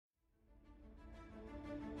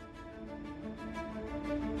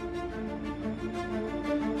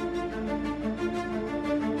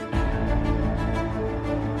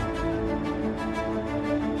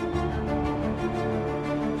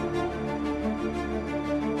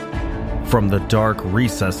From the dark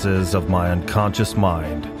recesses of my unconscious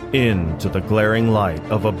mind into the glaring light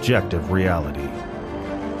of objective reality.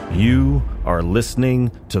 You are listening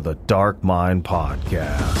to the Dark Mind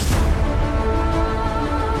Podcast.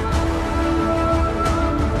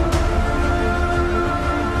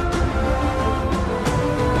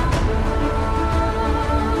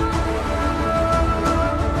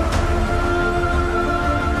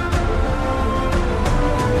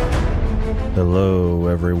 Hello,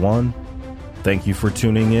 everyone. Thank you for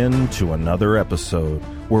tuning in to another episode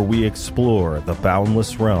where we explore the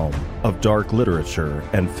boundless realm of dark literature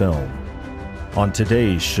and film. On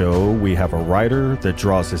today's show, we have a writer that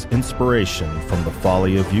draws his inspiration from the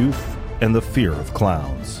folly of youth and the fear of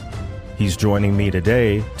clowns. He's joining me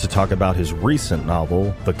today to talk about his recent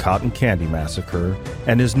novel, The Cotton Candy Massacre,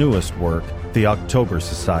 and his newest work, The October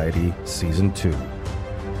Society, Season 2.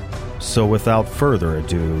 So without further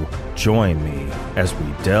ado, join me as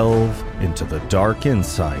we delve into the dark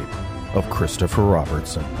insight of Christopher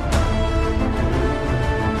Robertson.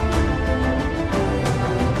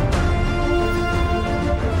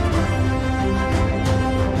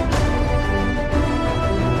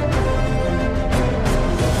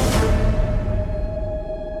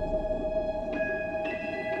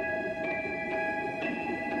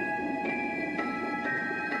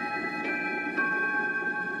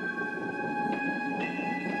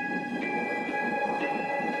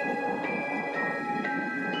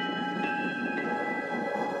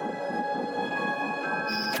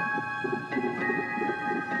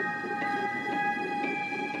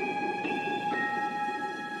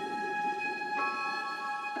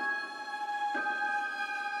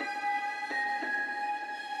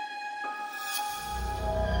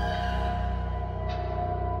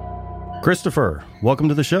 Christopher, welcome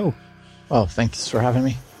to the show. Oh, thanks for having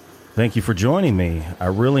me. Thank you for joining me. I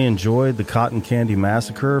really enjoyed The Cotton Candy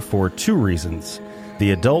Massacre for two reasons.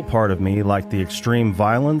 The adult part of me liked the extreme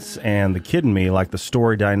violence, and the kid in me liked the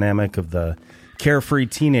story dynamic of the carefree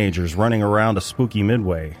teenagers running around a spooky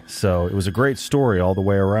midway. So it was a great story all the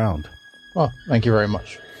way around. Well, thank you very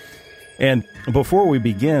much. And before we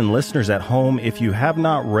begin, listeners at home, if you have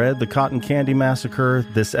not read The Cotton Candy Massacre,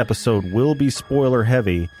 this episode will be spoiler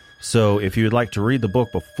heavy. So if you would like to read the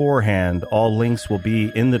book beforehand, all links will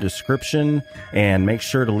be in the description, and make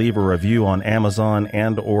sure to leave a review on Amazon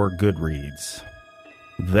and or Goodreads.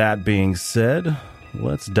 That being said,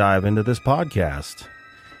 let's dive into this podcast.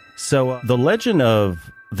 So the legend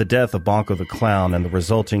of the death of Bonko the Clown and the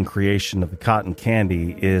resulting creation of the cotton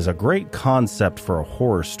candy is a great concept for a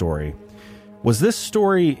horror story. Was this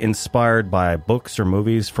story inspired by books or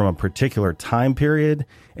movies from a particular time period?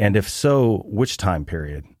 And if so, which time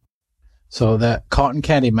period? So the Cotton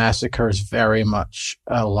Candy Massacre is very much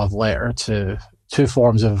a love letter to two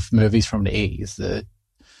forms of movies from the 80s, the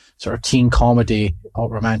sort of teen comedy or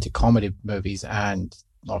romantic comedy movies and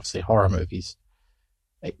obviously horror movies.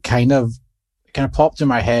 It kind of popped in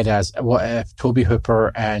my head as, what if Toby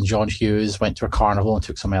Hooper and John Hughes went to a carnival and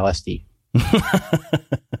took some LSD?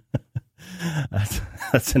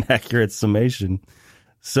 That's an accurate summation.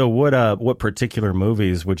 So what particular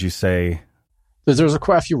movies would you say? There's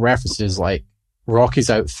quite a few references, like Rocky's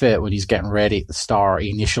outfit when he's getting ready at the start. He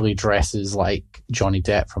initially dresses like Johnny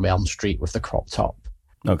Depp from Elm Street with the crop top.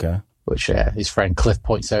 Okay. Which his friend Cliff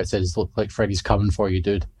points out, says, "Look like Freddy's coming for you,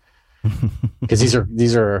 dude." Because these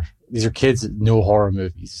are kids that know horror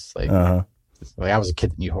movies. Like I was a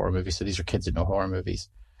kid that knew horror movies, so these are kids that know horror movies.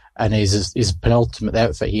 And his penultimate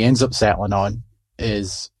outfit he ends up settling on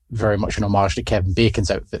is very much an homage to Kevin Bacon's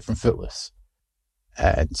outfit from Footloose.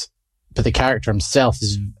 But the character himself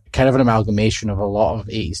is kind of an amalgamation of a lot of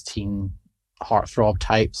 80s teen heartthrob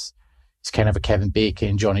types. He's kind of a Kevin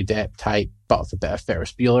Bacon, Johnny Depp type, but with a bit of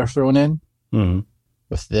Ferris Bueller thrown in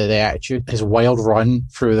with the attitude. His wild run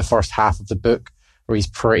through the first half of the book, where he's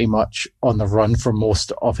pretty much on the run for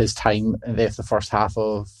most of his time in the first half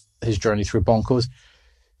of his journey through Bonko's.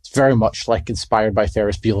 It's very much like inspired by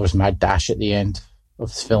Ferris Bueller's Mad Dash at the end of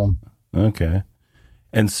this film. Okay.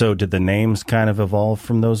 And so did the names kind of evolve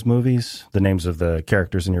from those movies? The names of the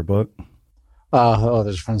characters in your book?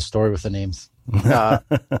 There's a fun story with the names.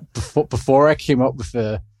 Before I came up with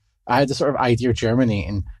I had this sort of idea of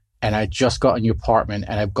germinating, and I just got a new apartment,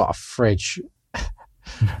 and I've got a fridge.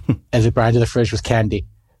 And the brand of the fridge was Candy.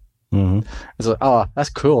 I was like, oh, that's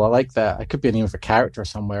cool. I like that. It could be a name of a character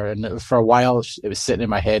somewhere. And for a while, it was sitting in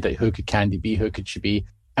my head, like, who could Candy be? Who could she be?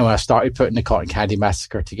 And when I started putting the Cotton Candy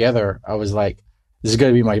Massacre together, I was like, this is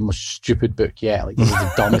going to be my most stupid book yet. Like, this is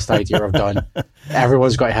the dumbest idea I've done.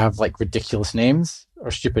 Everyone's got to have like ridiculous names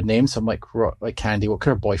or stupid names. So I'm like Candy, what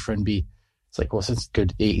could her boyfriend be? It's like, well, since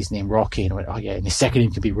good 80s name Rocky, and I went, oh yeah, and his second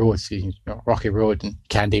name could be Road, so, Rocky Road and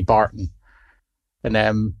Candy Barton. And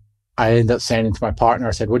I ended up sending to my partner,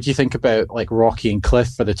 I said, what do you think about like Rocky and Cliff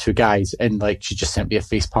for the two guys? And like she just sent me a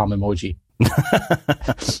facepalm emoji.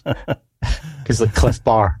 Because like Cliff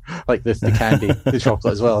Bar, like the candy, the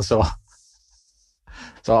chocolate as well. So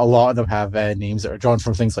a lot of them have names that are drawn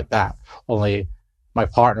from things like that. Only my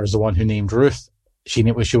partner is the one who named Ruth. She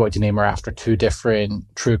wanted to name her after two different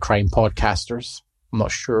true crime podcasters. I'm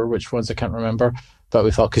not sure which ones, I can't remember. But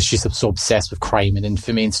we thought, because she's so obsessed with crime and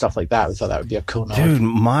infamy and stuff like that, we thought that would be a cool nod. Dude,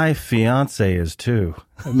 my fiance is too.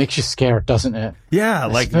 It makes you scared, doesn't it? Yeah,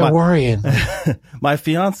 it's like worrying. My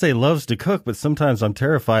fiance loves to cook, but sometimes I'm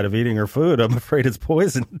terrified of eating her food. I'm afraid it's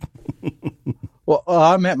poison. Well,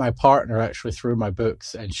 I met my partner actually through my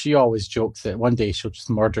books, and she always jokes that one day she'll just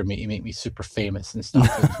murder me to make me super famous and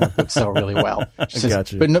stuff. And my books sell really well. She says,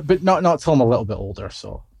 gotcha. But not till I'm a little bit older.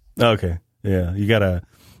 So okay, yeah, you gotta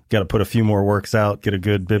put a few more works out, get a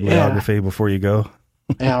good bibliography before you go.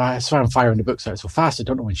 Yeah, that's why I'm firing the books out so fast. I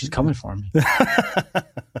don't know when she's coming for me.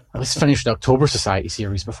 Let's finish the October Society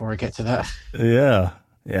series before I get to that.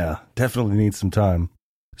 Yeah, definitely need some time.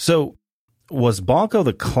 So, was Bonko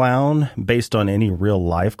the Clown based on any real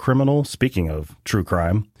life criminal? Speaking of true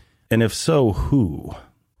crime, and if so, who?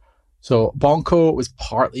 So Bonko was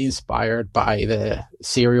partly inspired by the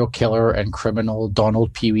serial killer and criminal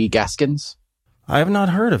Donald Pee Wee Gaskins. I have not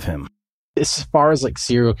heard of him. As far as like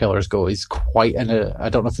serial killers go, he's quite I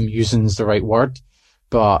don't know if I'm using the right word,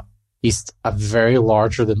 but he's a very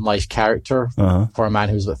larger than life character for a man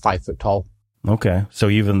who's like 5 foot tall. Okay, so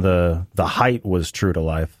even the height was true to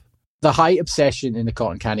life. The height obsession in the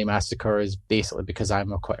Cotton Candy Massacre is basically because I'm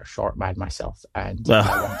quite a short man myself, and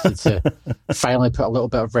I wanted to finally put a little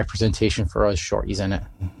bit of representation for us shorties in it.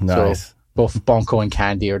 Nice. So both Bonko and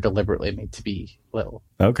Candy are deliberately made to be little.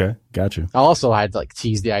 Okay, gotcha. I also had like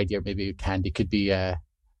teased the idea maybe Candy could be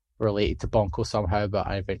related to Bonko somehow, but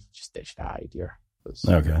I eventually just ditched that idea.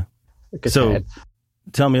 Okay. So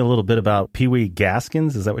tell me a little bit about Pee Wee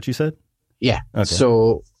Gaskins. Is that what you said? Yeah. Okay.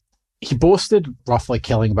 So he boasted roughly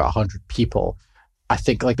killing about 100 people. I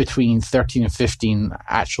think like between 13 and 15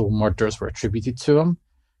 actual murders were attributed to him.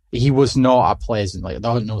 He was not a pleasant, like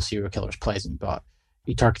no serial killer is pleasant, but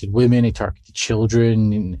he targeted women, he targeted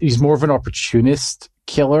children. And he's more of an opportunist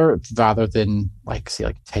killer rather than like, say,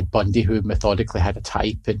 like Ted Bundy, who methodically had a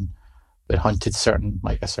type and hunted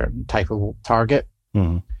a certain type of target.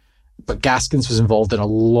 Mm-hmm. But Gaskins was involved in a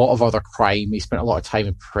lot of other crime. He spent a lot of time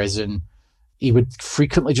in prison. He would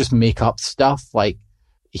frequently just make up stuff. Like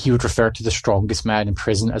he would refer to the strongest man in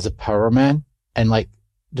prison as a power man. And like,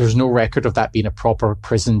 there's no record of that being a proper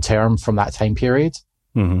prison term from that time period.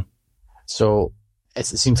 Mm-hmm. So it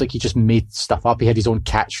seems like he just made stuff up. He had his own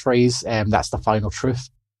catchphrase, that's the final truth.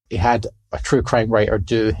 He had a true crime writer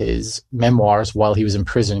do his memoirs while he was in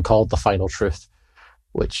prison called The Final Truth,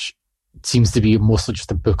 which seems to be mostly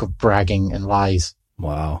just a book of bragging and lies.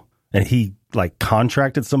 Wow. And he like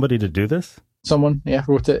contracted somebody to do this? Someone,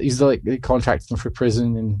 wrote it. He contracted him for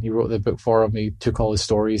prison and he wrote the book for him. He took all his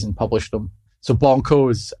stories and published them. So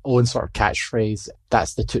Bonko's own sort of catchphrase,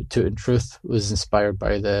 that's the toot and truth, was inspired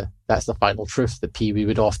by that's the final truth that Pee Wee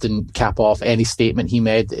would often cap off any statement he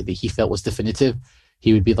made that he felt was definitive.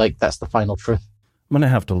 He would be like, that's the final truth. I'm going to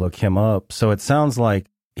have to look him up. So it sounds like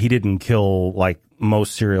he didn't kill like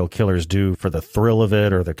most serial killers do for the thrill of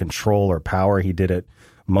it or the control or power. He did it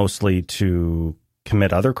mostly to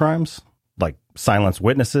commit other crimes, like silence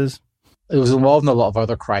witnesses. It was involved in a lot of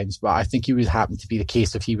other crimes, but I think he would happen to be the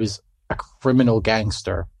case if he was a criminal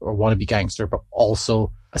gangster or wannabe gangster, but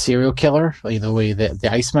also a serial killer, like the way that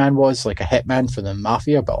the Iceman was, like a hitman for the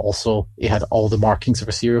mafia, but also he had all the markings of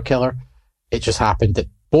a serial killer. It just happened that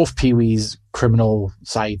both Pee Wee's criminal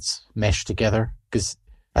sides meshed together, because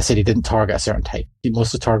I said he didn't target a certain type. He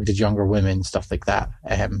mostly targeted younger women, stuff like that.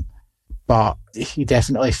 But he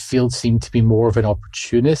definitely seemed to be more of an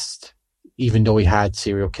opportunist, even though he had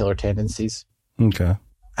serial killer tendencies. Okay.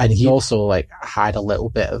 And he also like had a little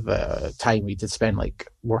bit of time we did spend like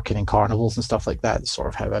working in carnivals and stuff like that. That's sort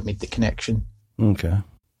of how I made the connection. Okay.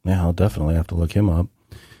 Yeah, I'll definitely have to look him up.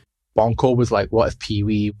 Bonko was like, what if Pee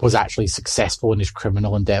Wee was actually successful in his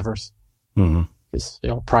criminal endeavors? Mm-hmm. Because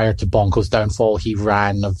prior to Bonko's downfall, he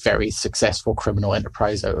ran a very successful criminal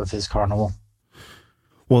enterprise out of his carnival.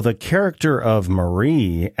 Well, the character of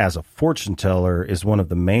Marie as a fortune teller is one of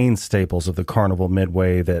the main staples of the Carnival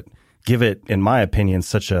Midway that give it, in my opinion,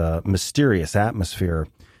 such a mysterious atmosphere.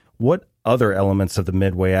 What other elements of the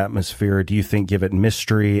Midway atmosphere do you think give it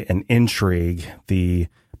mystery and intrigue, the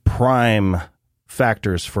prime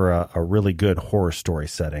factors for a really good horror story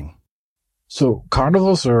setting? So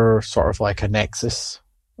carnivals are sort of like a nexus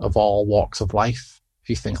of all walks of life. If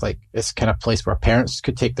you think like it's kind of place where parents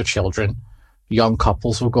could take their children, young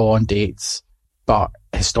couples will go on dates, but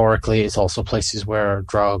historically it's also places where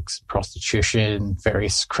drugs, prostitution,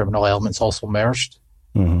 various criminal elements also merged.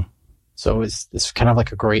 Mm-hmm. So it's kind of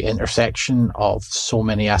like a great intersection of so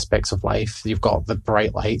many aspects of life. You've got the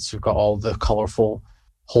bright lights, you've got all the colorful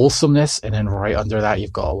wholesomeness, and then right under that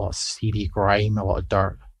you've got a lot of seedy grime, a lot of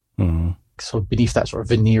dirt. Mm-hmm. So beneath that sort of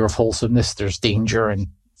veneer of wholesomeness, there's danger. And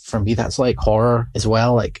for me, that's like horror as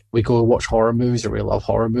well. Like we go watch horror movies, or we love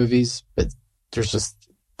horror movies, but there's just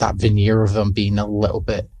that veneer of them being a little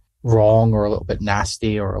bit wrong or a little bit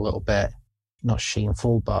nasty or a little bit not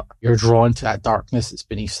shameful, but you're drawn to that darkness that's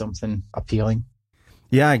beneath something appealing.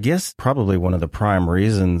 Yeah, I guess probably one of the prime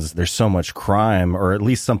reasons there's so much crime, or at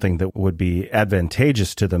least something that would be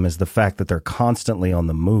advantageous to them, is the fact that they're constantly on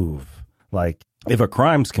the move. Like, if a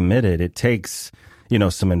crime's committed, it takes,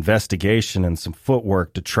 some investigation and some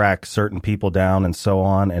footwork to track certain people down and so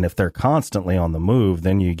on. And if they're constantly on the move,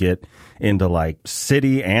 then you get into like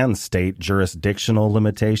city and state jurisdictional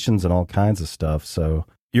limitations and all kinds of stuff. So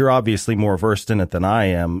you're obviously more versed in it than I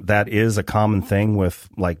am. That is a common thing with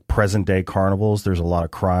like present day carnivals. There's a lot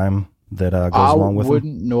of crime that goes along with them. I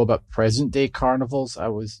wouldn't know about present day carnivals. I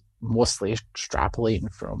was mostly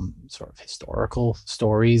extrapolating from sort of historical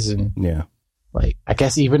stories. And yeah, like, I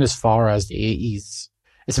guess even as far as the 80s,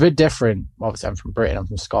 it's a bit different. Obviously, I'm from Britain, I'm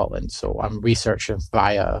from Scotland, so I'm researching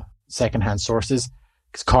via secondhand sources,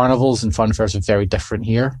 because carnivals and fun fairs are very different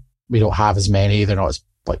here. We don't have as many. They're not as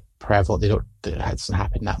like prevalent. It doesn't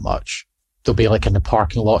happen that much. They'll be like in the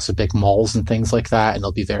parking lots of big malls and things like that, and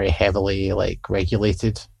they'll be very heavily like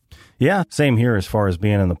regulated. Yeah, same here as far as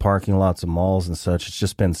being in the parking lots of malls and such. It's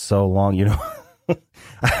just been so long,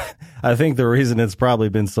 I think the reason it's probably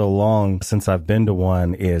been so long since I've been to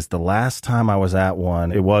one is the last time I was at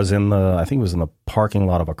one, it was in the parking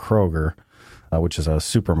lot of a Kroger, which is a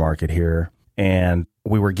supermarket here. And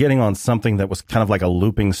we were getting on something that was kind of like a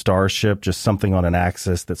looping starship, just something on an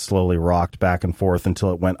axis that slowly rocked back and forth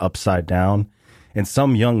until it went upside down. And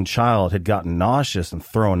some young child had gotten nauseous and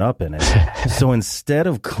thrown up in it. So instead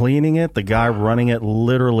of cleaning it, the guy running it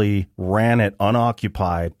literally ran it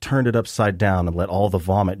unoccupied, turned it upside down, and let all the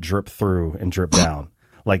vomit drip through and drip down.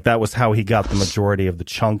 Like, that was how he got the majority of the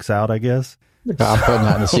chunks out, I guess. I'm putting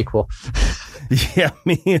that in the sequel. Yeah,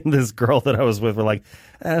 me and this girl that I was with were like,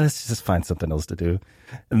 let's just find something else to do.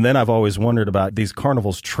 And then I've always wondered about these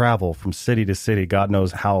carnivals travel from city to city. God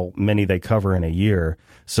knows how many they cover in a year.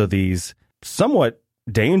 So these somewhat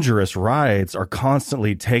dangerous rides are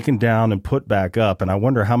constantly taken down and put back up. And I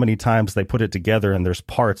wonder how many times they put it together and there's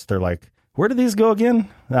parts. They're like, where do these go again?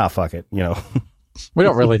 Fuck it. We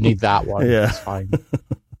don't really need that one. Yeah. It's fine.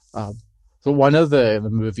 So one of the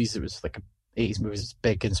movies, it was like a 80s movies, it's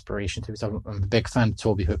big inspiration to me. So I'm a big fan of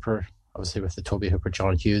Tobe Hooper, obviously with the Tobe Hooper,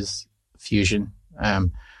 John Hughes fusion.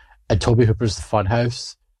 And Tobe Hooper's The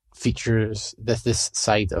Funhouse features this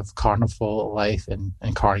side of carnival life and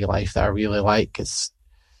carny life that I really like. It's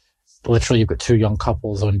literally, you've got two young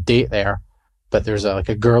couples on a date there, but there's a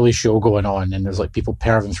girly show going on, and there's like people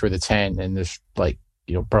perving through the tent, and there's like,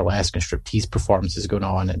 burlesque and striptease performances going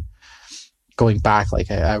on. And going back,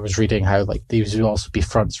 like I was reading how like these would also be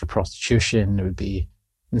fronts for prostitution. It would be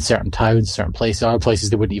in certain towns, certain places. Other places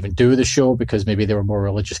they wouldn't even do the show because maybe they were more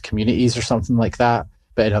religious communities or something like that.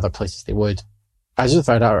 But in other places they would. I've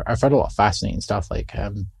found a lot of fascinating stuff, like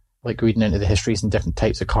reading into the histories and different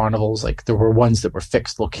types of carnivals. Like there were ones that were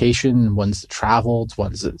fixed location, ones that traveled,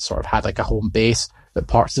 ones that sort of had like a home base, but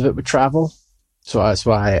parts of it would travel. So that's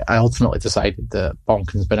why I ultimately decided that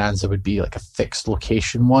Bonkins Bonanza would be like a fixed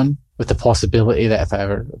location one, with the possibility that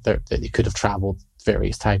that you could have traveled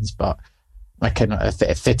various times. But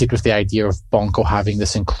it fitted with the idea of Bonko having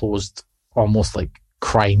this enclosed, almost like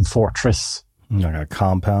crime fortress, like a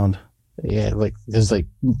compound. Yeah, like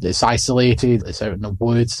it's isolated. It's out in the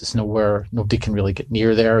woods. It's nowhere. Nobody can really get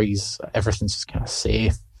near there. Everything's just kind of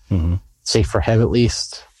safe, safe for him at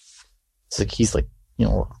least. It's like he's like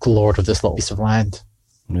lord of this little piece of land.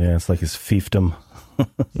 Yeah, it's like his fiefdom.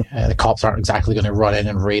 Yeah, the cops aren't exactly going to run in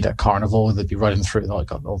and raid a carnival. They'd be running through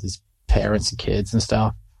like all these parents and kids and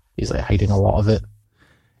stuff. He's like hiding a lot of it.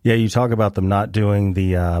 Yeah, you talk about them not doing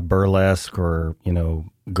the burlesque or,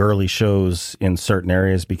 girly shows in certain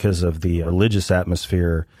areas because of the religious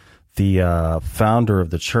atmosphere. The founder of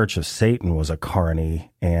the Church of Satan was a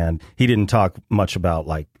carny, and he didn't talk much about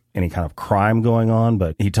like any kind of crime going on,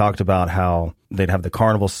 but he talked about how they'd have the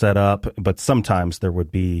carnival set up, but sometimes there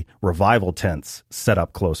would be revival tents set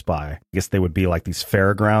up close by. I guess they would be like these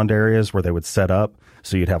fairground areas where they would set up.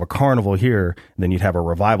 So you'd have a carnival here, and then you'd have a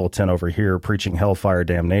revival tent over here preaching hellfire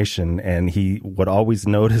damnation. And he would always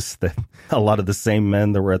notice that a lot of the same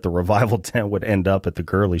men that were at the revival tent would end up at the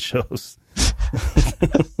girly shows.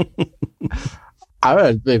 I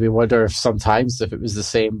would maybe wonder if sometimes if it was the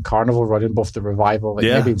same carnival running both the revival, like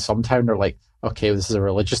maybe in some town they're like, okay, this is a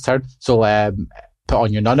religious town, so put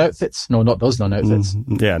on your nun outfits. No, not those nun outfits.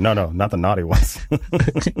 Yeah, no, not the naughty ones.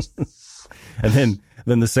 And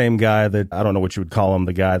then the same guy that, I don't know what you would call him,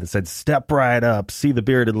 the guy that said, step right up, see the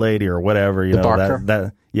bearded lady or whatever. You know,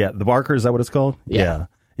 Barker. The Barker, is that what it's called? Yeah.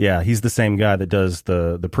 Yeah, he's the same guy that does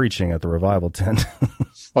the preaching at the revival tent.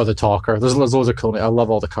 Or the talker. There's loads of cool. I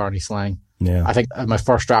love all the carny slang. Yeah. I think in my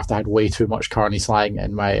first draft I had way too much carny slang,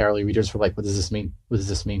 and my early readers were like, what does this mean? What does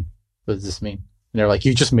this mean? What does this mean? And they're like,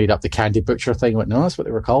 you just made up the candy butcher thing. I went, no, that's what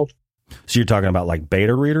they were called. So you're talking about like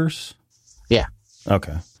beta readers? Yeah.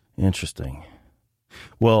 Okay. Interesting.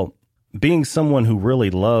 Well, being someone who really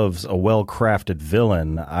loves a well-crafted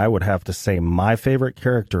villain, I would have to say my favorite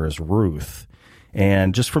character is Ruth.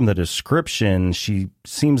 And just from the description, she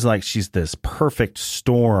seems like she's this perfect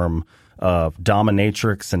storm of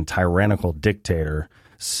dominatrix and tyrannical dictator.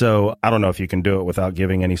 So I don't know if you can do it without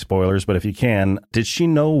giving any spoilers, but if you can, did she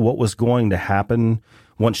know what was going to happen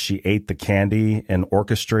once she ate the candy and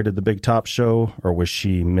orchestrated the Big Top show, or was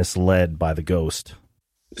she misled by the ghost?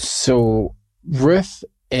 So Ruth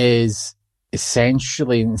is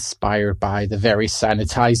essentially inspired by the very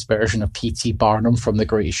sanitized version of P.T. Barnum from The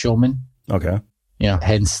Greatest Showman. Okay. You know,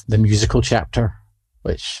 hence the musical chapter,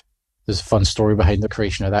 which there's a fun story behind the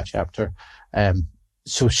creation of that chapter.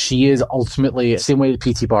 So she is ultimately, same way that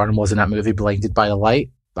P.T. Barnum was in that movie, blinded by the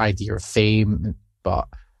light, the idea of fame, but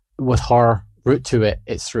with her route to it,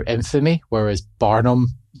 it's through infamy, whereas Barnum,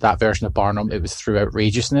 that version of Barnum, it was through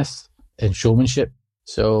outrageousness and showmanship.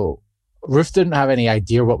 So Ruth didn't have any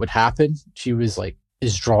idea what would happen. She was like,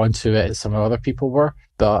 is drawn to it as some other people were,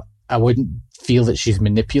 but I wouldn't feel that she's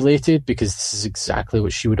manipulated because this is exactly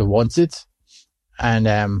what she would have wanted.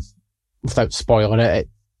 And without spoiling it,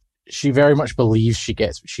 she very much believes she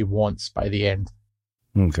gets what she wants by the end.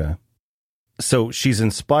 Okay. So she's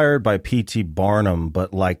inspired by P.T. Barnum,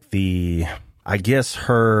 but like I guess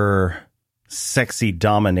her sexy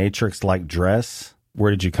dominatrix-like dress,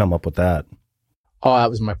 where did you come up with that? Oh, that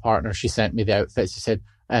was my partner. She sent me the outfit. She said,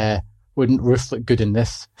 wouldn't Ruth look good in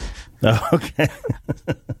this? Oh, okay.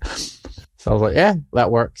 So I was like, yeah,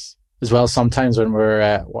 that works. As well, sometimes when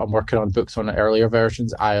I'm working on books on the earlier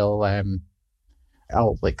versions, I'll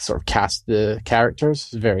like sort of cast the characters,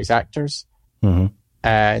 various actors. Mm-hmm.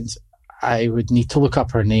 And I would need to look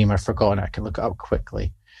up her name. I've forgotten. I can look it up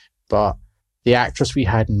quickly. But the actress we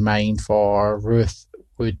had in mind for Ruth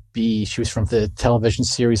she was from the television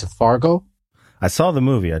series of Fargo. I saw the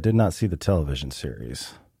movie. I did not see the television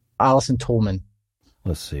series. Alison Tolman.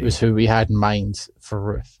 Let's see. Was who we had in mind for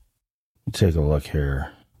Ruth. Take a look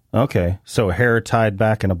here. Okay. So hair tied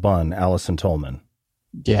back in a bun, Alison Tolman.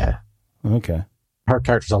 Yeah. Okay. Her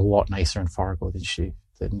character's a lot nicer in Fargo than she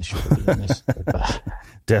would be in this.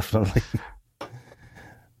 Definitely.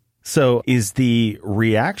 So is the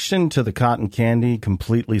reaction to the cotton candy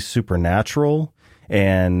completely supernatural?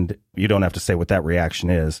 And you don't have to say what that reaction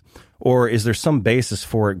is. Or is there some basis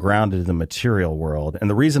for it grounded in the material world? And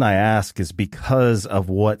the reason I ask is because of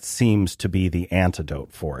what seems to be the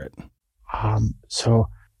antidote for it. So,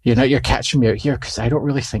 you're catching me out here because I don't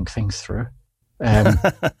really think things through.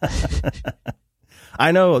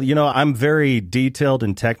 I know, I'm very detailed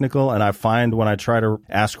and technical, and I find when I try to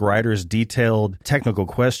ask writers detailed technical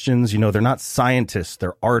questions, they're not scientists,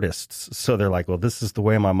 they're artists. So they're like, well, this is the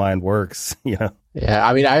way my mind works, Yeah,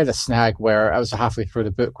 I mean, I had a snag where I was halfway through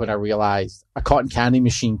the book when I realized a cotton candy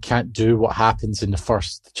machine can't do what happens in the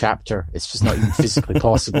first chapter. It's just not even physically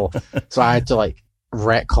possible. So I had to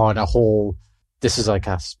retcon a whole, this is like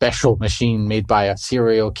a special machine made by a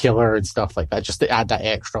serial killer and stuff like that, just to add that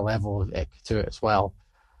extra level of ick to it as well.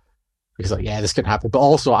 Because this can happen. But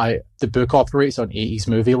also the book operates on 80s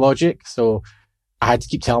movie logic. So I had to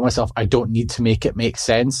keep telling myself, I don't need to make it make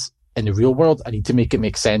sense in the real world. I need to make it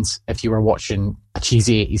make sense if you were watching a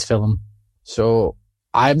cheesy 80s film. So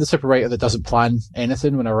I'm the type of writer that doesn't plan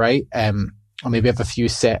anything when I write. I maybe have a few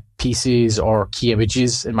set pieces or key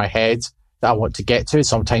images in my head that I want to get to.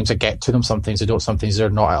 Sometimes I get to them, sometimes I don't, sometimes they're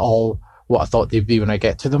not at all what I thought they'd be when I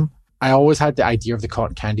get to them. I always had the idea of the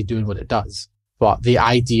cotton candy doing what it does, but the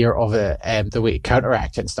idea of it, the way to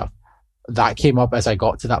counteract it and stuff, that came up as I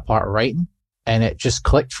got to that part of writing, and it just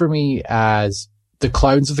clicked for me as The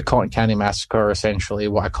clowns of the Cotton Candy Massacre are essentially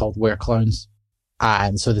what I called were-clowns.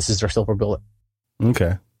 And so this is their silver bullet.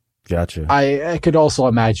 Okay. Gotcha. I could also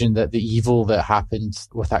imagine that the evil that happened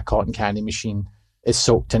with that cotton candy machine is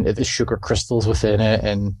soaked into the sugar crystals within it.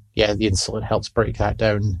 And yeah, the insulin helps break that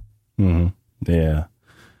down. Mm-hmm. Yeah.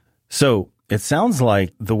 So it sounds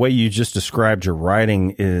like the way you just described your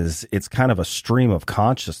writing is it's kind of a stream of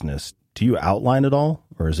consciousness. Do you outline it all?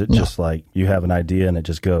 Or is it just like you have an idea and it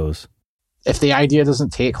just goes? If the idea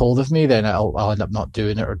doesn't take hold of me, then I'll end up not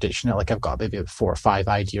doing it or ditching it. Like I've got maybe 4 or 5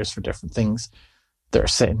 ideas for different things that are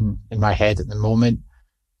sitting in my head at the moment.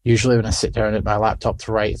 Usually when I sit down at my laptop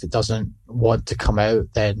to write, if it doesn't want to come out,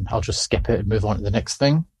 then I'll just skip it and move on to the next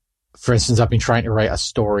thing. For instance, I've been trying to write a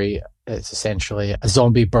story. It's essentially a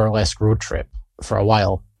zombie burlesque road trip for a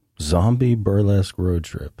while. Zombie burlesque road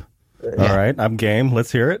trip. Yeah. All right, I'm game.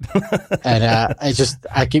 Let's hear it. And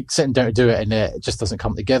I keep sitting down to do it, and it just doesn't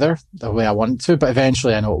come together the way I want it to. But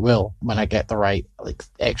eventually, I know it will when I get the right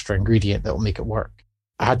extra ingredient that will make it work.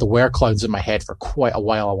 I had the were-clowns in my head for quite a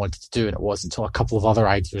while I wanted to do, and it wasn't until a couple of other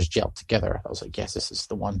ideas gelled together. I was like, yes, this is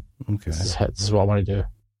the one. Okay. This is what I want to do.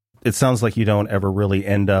 It sounds like you don't ever really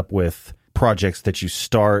end up with projects that you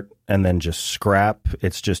start and then just scrap.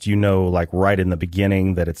 It's just, like right in the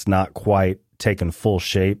beginning that it's not quite taken full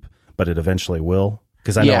shape, but it eventually will.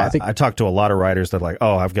 Because I know I talk to a lot of writers that are like,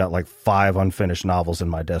 oh, I've got like 5 unfinished novels in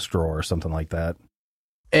my desk drawer or something like that.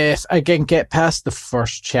 If I can get past the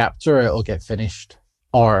first chapter, it'll get finished.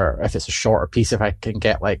 Or if it's a shorter piece, if I can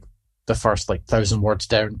get like the first 1,000 words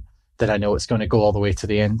down, then I know it's going to go all the way to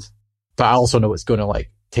the end. But I also know it's going to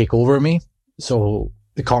take over me. So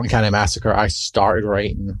the Cotton Candy Massacre, I started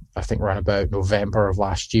writing, I think around about November of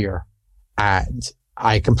last year. And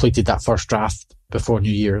I completed that first draft before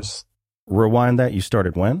New Year's. Rewind that. You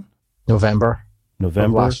started when? November of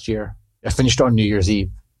November last year. I finished on New Year's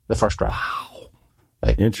Eve, the first draft.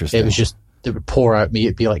 Wow. Interesting. It was just, it would pour out me.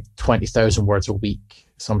 It'd be 20,000 words a week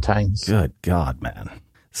sometimes. Good God, man.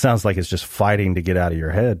 Sounds like it's just fighting to get out of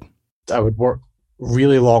your head. I would work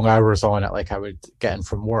really long hours on it. I would get in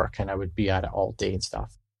from work and I would be at it all day and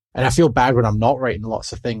stuff. And I feel bad when I'm not writing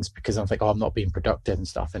lots of things because I'm like, I'm not being productive and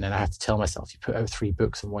stuff. And then I have to tell myself, you put out 3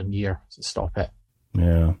 books in 1 year, so stop it.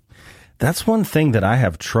 Yeah. That's one thing that I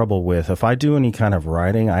have trouble with. If I do any kind of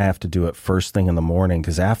writing, I have to do it first thing in the morning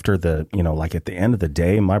because after at the end of the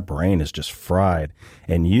day, my brain is just fried.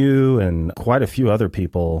 And you and quite a few other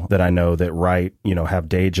people that I know that write, have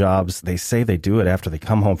day jobs, they say they do it after they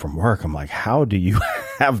come home from work. I'm like, how do you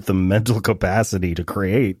have the mental capacity to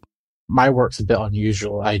create? My work's a bit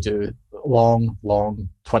unusual. I do long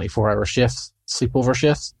 24-hour shifts, sleepover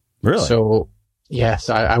shifts. Really? So, yes,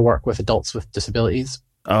 I work with adults with disabilities.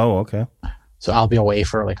 Oh, okay. So I'll be away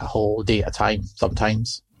for a whole day at a time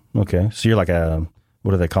sometimes. Okay. So you're like a,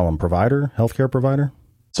 what do they call them? Provider? Healthcare provider?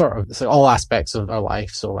 Sort of. It's all aspects of our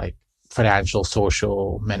life. So financial,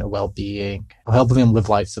 social, mental well-being, helping them live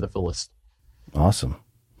life to the fullest. Awesome.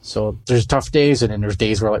 So there's tough days, and then there's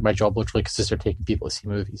days where my job literally consists of taking people to see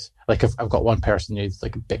movies. I've got one person who's a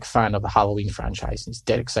big fan of the Halloween franchise, and he's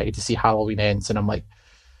dead excited to see Halloween Ends, and I'm like,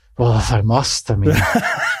 well, if I must,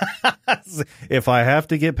 if I have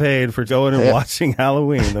to get paid for going and watching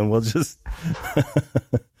Halloween, then we'll just.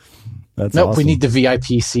 That's nope. Awesome. We need the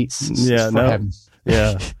VIP seats. Yeah. For him.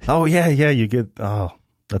 Yeah. Oh yeah. You get. Oh,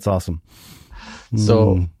 that's awesome.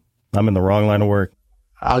 So I'm in the wrong line of work.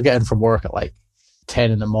 I'll get in from work at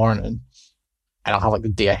 10 in the morning, and I'll have the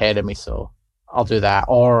day ahead of me. So I'll do that.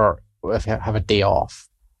 Or if I have a day off,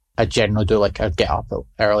 I generally do I'd get up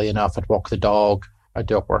early enough. I'd walk the dog. I'd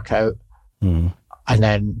do a workout. And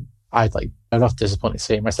then I'd enough discipline to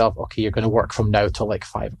say to myself, okay, you're going to work from now till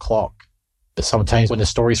 5 o'clock. But sometimes when the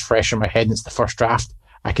story's fresh in my head and it's the first draft,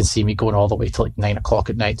 I can see me going all the way till 9 o'clock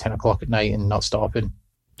at night, 10 o'clock at night and not stopping.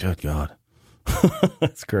 Good God.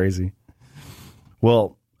 That's crazy.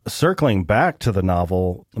 Well, circling back to the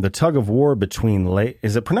novel, the tug of war between Lay,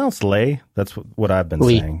 is it pronounced Lay? That's what I've been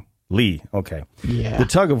saying. Lee. Okay. Yeah. The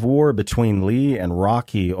tug of war between Lee and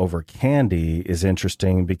Rocky over Candy is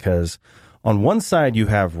interesting because on one side you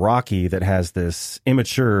have Rocky that has this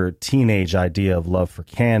immature teenage idea of love for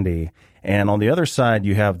Candy. And on the other side,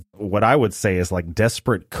 you have what I would say is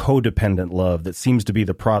desperate codependent love that seems to be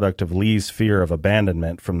the product of Lee's fear of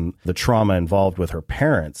abandonment from the trauma involved with her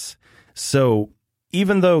parents. So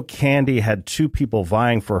even though Candy had 2 people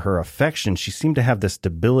vying for her affection, she seemed to have this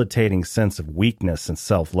debilitating sense of weakness and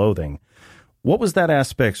self-loathing. What was that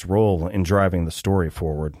aspect's role in driving the story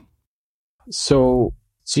forward? So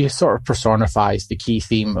she sort of personifies the key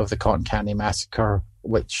theme of the Cotton Candy Massacre,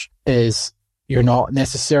 which is you're not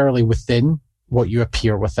necessarily within what you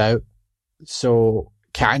appear without. So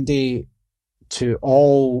Candy to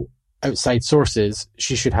all outside sources,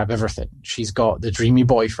 she should have everything. She's got the dreamy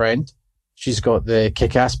boyfriend. She's got the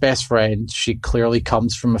kick-ass best friend. She clearly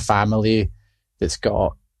comes from a family that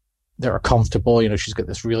are comfortable. You know, she's got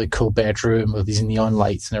this really cool bedroom with these neon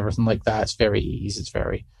lights and everything like that. It's very easy. It's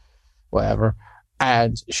very whatever.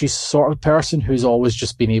 And she's sort of a person who's always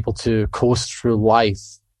just been able to coast through life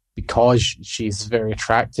because she's very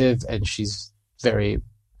attractive and she's very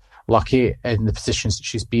lucky in the positions that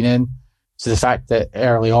she's been in. So the fact that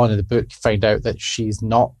early on in the book you find out that she's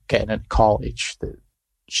not getting into college, that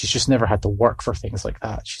she's just never had to work for things like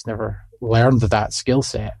that. She's never learned that skill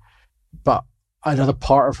set. But another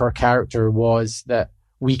part of her character was that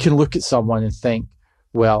we can look at someone and think,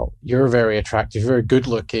 well, you're very attractive, very good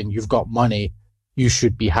looking, you've got money, you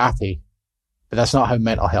should be happy. But that's not how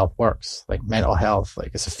mental health works. Like mental health,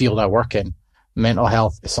 like it's a field I work in. Mental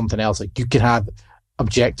health is something else. Like you can have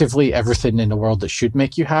objectively everything in the world that should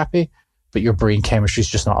make you happy, but your brain chemistry is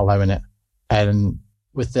just not allowing it. And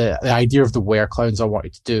with the idea of the were-clowns I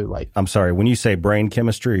wanted to do, like... I'm sorry, when you say brain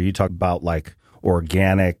chemistry, are you talking about like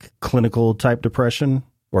organic, clinical type depression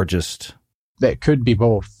or just... It could be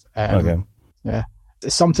both. Okay. Yeah.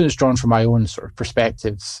 It's something that's drawn from my own sort of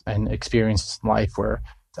perspectives and experiences in life where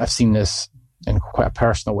I've seen this in quite a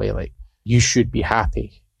personal way. Like, you should be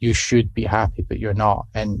happy. You should be happy, but you're not.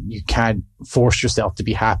 And you can't force yourself to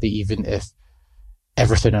be happy even if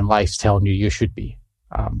everything in life's telling you should be.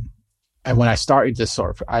 And when I started this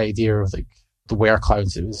sort of idea of like the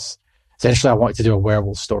were-clowns, it was essentially I wanted to do a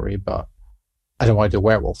werewolf story, but I didn't want to do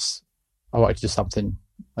werewolves. I wanted to do something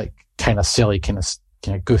like kind of silly, kind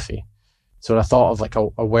of goofy. So I thought of like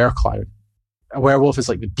a were-clown. A werewolf is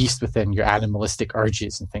like the beast within your animalistic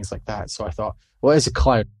urges and things like that. So I thought, what is a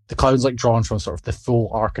clown? The clown's like drawn from sort of the full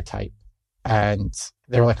archetype. And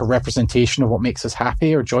they're like a representation of what makes us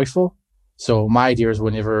happy or joyful. So my idea is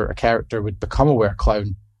whenever a character would become a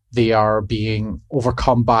were-clown, they are being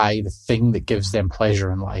overcome by the thing that gives them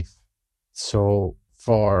pleasure in life. So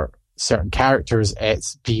for certain characters,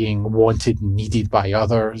 it's being wanted and needed by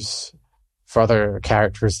others. For other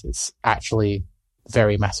characters, it's actually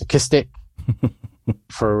very masochistic.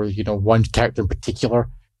 For, one character in particular,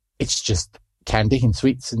 it's just candy and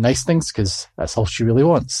sweets and nice things because that's all she really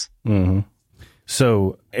wants. Mm-hmm.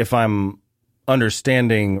 So if I'm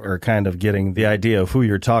understanding or kind of getting the idea of who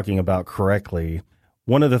you're talking about correctly,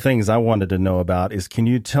 one of the things I wanted to know about is, can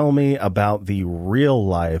you tell me about the real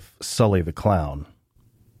life Sully the Clown?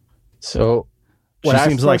 So she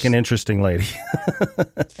seems like an interesting lady.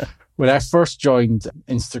 When I first joined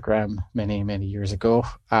Instagram many, many years ago,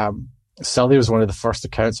 Sully was one of the first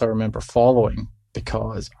accounts I remember following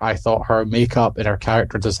because I thought her makeup and her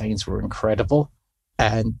character designs were incredible.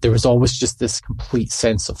 And there was always just this complete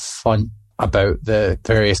sense of fun about the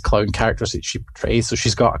various clown characters that she portrays. So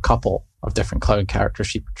she's got a couple of different clown characters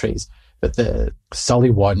she portrays, but the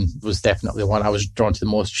Sully one was definitely the one I was drawn to the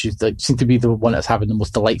most. She seemed to be the one that's having the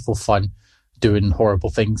most delightful fun doing horrible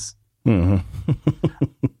things. Mm-hmm.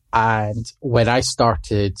 And when I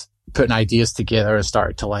started putting ideas together and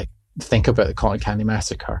started to like think about the Cotton Candy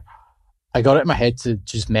Massacre, I got it in my head to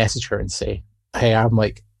just message her and say, hey, I'm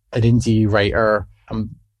like an indie writer.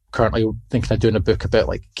 I'm currently thinking of doing a book about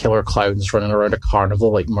like killer clowns running around a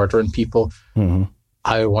carnival, like murdering people. Mm-hmm.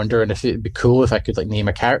 I wonder if it'd be cool if I could like name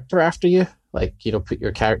a character after you, like, put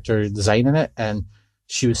your character design in it. And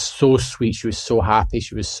she was so sweet. She was so happy.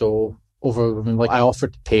 She was so overwhelming. Like, I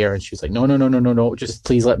offered to pay her and she was like, no, just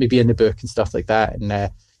please let me be in the book and stuff like that.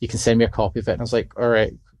 And you can send me a copy of it. And I was like, all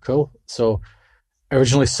right, cool. So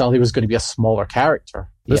originally Sully was going to be a smaller character.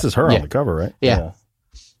 This is her on the cover, right? Yeah.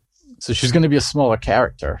 So she's going to be a smaller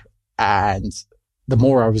character. And the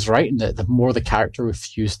more I was writing it, the more the character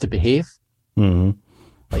refused to behave. Mm-hmm.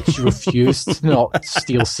 Like, she refused to not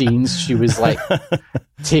steal scenes. She was like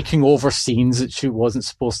taking over scenes that she wasn't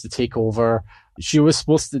supposed to take over. She was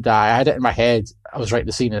supposed to die. I had it in my head. I was writing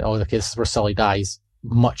the scene and, okay, this is where Sully dies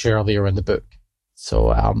much earlier in the book.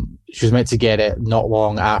 So she was meant to get it not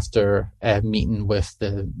long after meeting with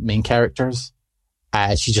the main characters.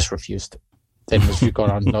 She just refused. Then as we've gone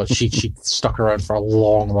on, no, she stuck around for a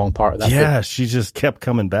long, long part of that book. Yeah, she just kept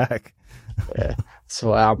coming back. Yeah.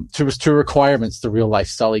 So there was two requirements the real life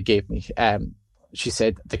Sully gave me. She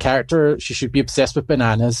said the character, she should be obsessed with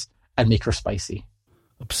bananas and make her spicy.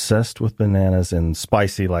 Obsessed with bananas and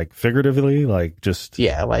spicy, like figuratively, like just...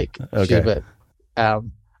 Yeah, like... Okay. I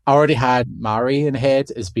already had Mari in head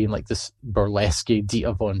as being like this burlesque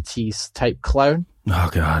Dita Von Teese type clown. Oh,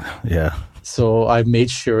 God. Yeah. So I made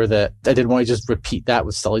sure that I didn't want to just repeat that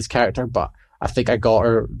with Sully's character, but I think I got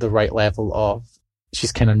her the right level of...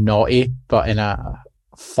 She's kind of naughty, but in a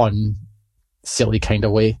fun, silly kind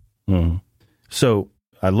of way. Mm. So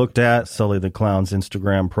I looked at Sully the Clown's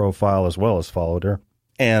Instagram profile as well as followed her.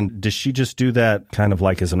 And does she just do that kind of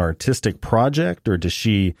like as an artistic project, or does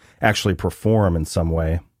she actually perform in some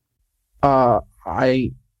way?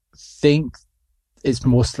 I think it's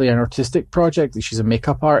mostly an artistic project. She's a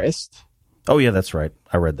makeup artist. Oh, yeah, that's right.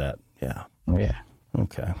 I read that. Yeah. Yeah.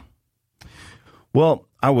 Okay. Well,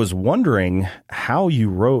 I was wondering how you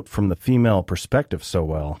wrote from the female perspective so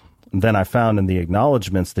well. Then I found in the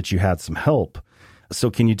acknowledgments that you had some help. So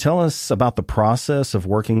can you tell us about the process of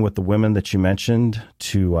working with the women that you mentioned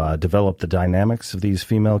to develop the dynamics of these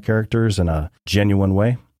female characters in a genuine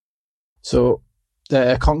way? So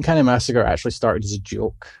the Cotton Candy Massacre actually started as a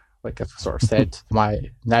joke. Like I've sort of said to my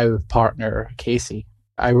now partner, Casey,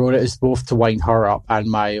 I wrote it as both to wind her up and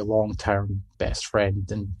my long-term best friend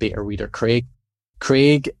and beta reader, Craig.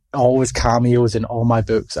 Craig always cameos in all my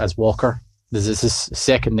books as Walker. This is his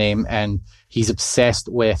second name, and he's obsessed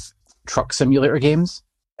with truck simulator games.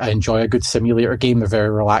 I enjoy a good simulator game. They're very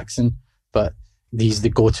relaxing, but he's the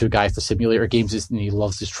go-to guy for simulator games, and he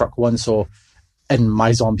loves his truck one. So in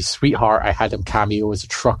My Zombie Sweetheart, I had him cameo as a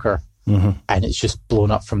trucker, and it's just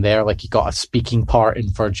blown up from there. Like he got a speaking part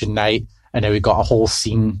in Virgin Night, and now we got a whole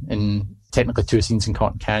scene, in technically 2 scenes in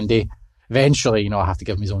Cotton Candy. Eventually, I'll have to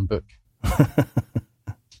give him his own book.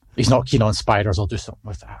 He's not keen on spiders. I'll do something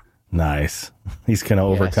with that. Nice. He's going to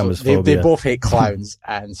overcome his phobia. They both hate clowns.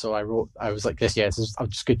 And so I was like, I'm just going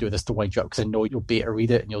to do this to wind you up because I know you'll beta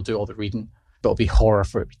read it and you'll do all the reading, but it'll be horror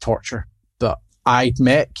for it to be torture. But I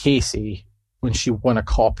met Casey when she won a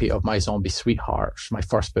copy of My Zombie Sweetheart, my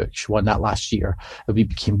first book. She won that last year. And we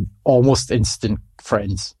became almost instant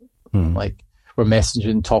friends. Like we're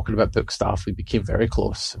messaging, talking about book stuff. We became very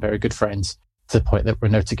close, very good friends to the point that we're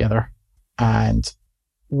now together. And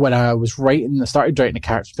when I started writing the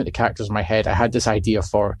characters, put the characters in my head, I had this idea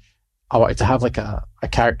I wanted to have like a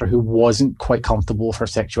character who wasn't quite comfortable with her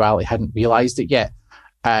sexuality, hadn't realized it yet.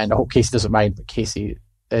 And I hope Casey doesn't mind, but Casey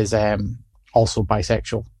is also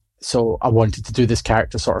bisexual. So I wanted to do this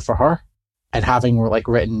character sort of for her. And having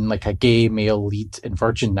written like a gay male lead in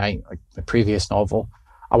Virgin Night, like my previous novel,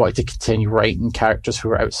 I wanted to continue writing characters who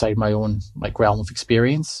were outside my own realm of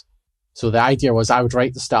experience. So the idea was I would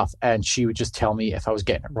write the stuff and she would just tell me if I was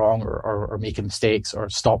getting it wrong or making mistakes or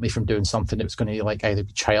stop me from doing something that was going to either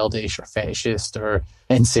be childish or fetishist or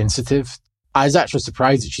insensitive. I was actually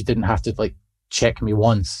surprised that she didn't have to check me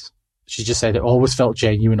once. She just said it always felt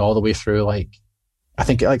genuine all the way through. I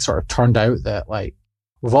think it sort of turned out that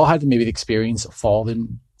we've all had maybe the experience of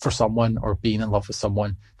falling for someone or being in love with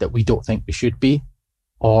someone that we don't think we should be,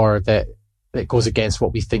 or that it goes against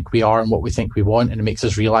what we think we are and what we think we want, and it makes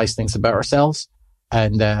us realize things about ourselves.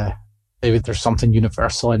 And maybe there's something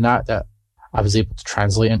universal in that I was able to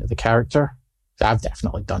translate into the character. I've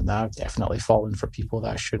definitely done that. I've definitely fallen for people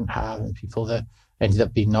that I shouldn't have, and people that ended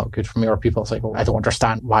up being not good for me, or people it's I don't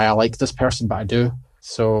understand why I like this person, but I do.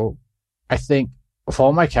 So I think with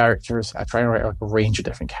all my characters, I try and write a range of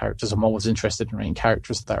different characters. I'm always interested in writing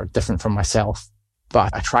characters that are different from myself,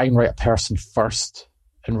 but I try and write a person first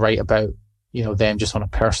and write about them just on a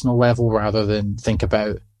personal level rather than think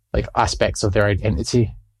about aspects of their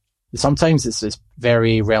identity. Sometimes it's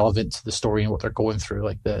very relevant to the story and what they're going through.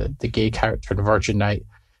 Like the gay character in Virgin Night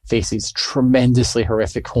faces tremendously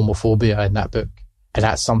horrific homophobia in that book. And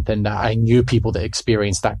that's something that I knew people that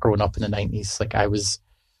experienced that growing up in the 90s. I was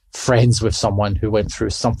friends with someone who went through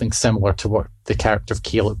something similar to what the character of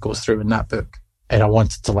Caleb goes through in that book. And I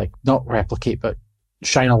wanted to not replicate, but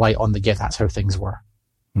shine a light on that's how things were.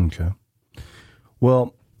 Okay.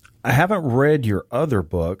 Well, I haven't read your other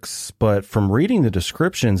books, but from reading the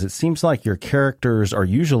descriptions, it seems like your characters are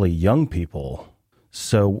usually young people.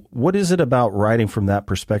 So what is it about writing from that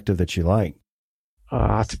perspective that you like?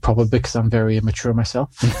 Probably because I'm very immature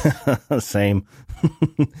myself. Same.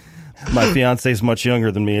 My fiance is much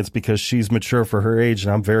younger than me. It's because she's mature for her age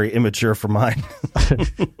and I'm very immature for mine.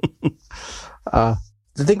 I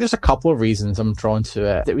think there's a couple of reasons I'm drawn to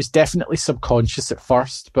it. It was definitely subconscious at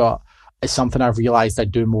first, but it's something I've realized I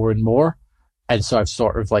do more and more. And so I've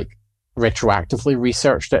sort of retroactively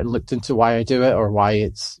researched it and looked into why I do it or why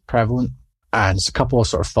it's prevalent. And it's a couple of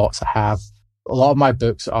sort of thoughts I have. A lot of my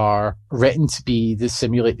books are written to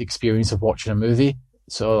simulate the experience of watching a movie.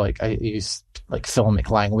 So I use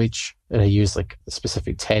filmic language, and I use a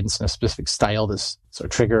specific tense and a specific style that's sort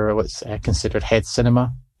of trigger what's considered head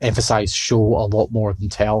cinema. Emphasize show a lot more than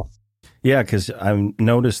tell. Yeah, because I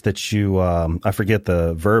noticed that you, I forget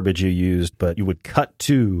the verbiage you used, but you would cut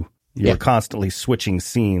to, you're constantly switching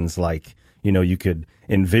scenes. You could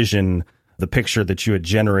envision the picture that you had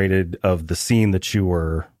generated of the scene that you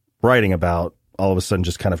were writing about all of a sudden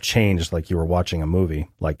just kind of changed, like you were watching a movie,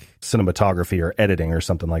 like cinematography or editing or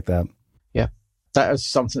something like that. Yeah. That was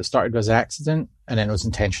something that started as an accident and then it was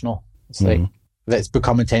intentional. It's like, it's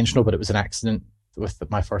become intentional, but it was an accident with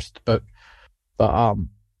my first book. But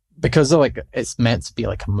because of, like, it's meant to be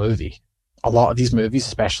like a movie, a lot of these movies,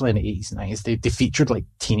 especially in the 80s and 90s, they featured like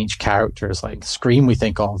teenage characters. Like Scream, we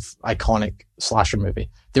think of, iconic slasher movie.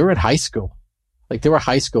 They were in high school. Like, they were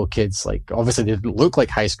high school kids. Like, obviously they didn't look like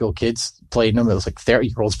high school kids playing them. It was like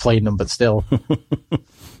 30-year-olds playing them, but still.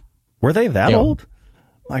 Were they that old?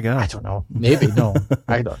 My God. I don't know. Maybe, no.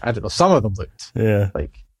 I don't know. Some of them looked. Yeah.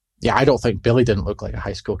 Like, yeah, I don't think Billy didn't look like a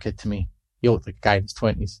high school kid to me. He looked like a guy in his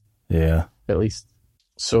 20s. Yeah. At least.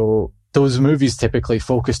 So those movies typically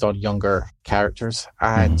focused on younger characters.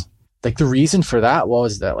 And like the reason for that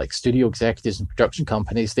was that like studio executives and production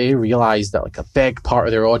companies, they realized that like a big part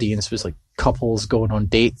of their audience was like couples going on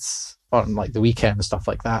dates on like the weekend and stuff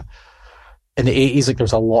like that. In the 80s, like there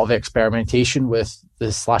was a lot of experimentation with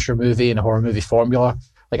the slasher movie and horror movie formula.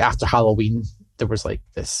 Like after Halloween, there was like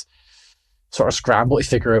this sort of scramble to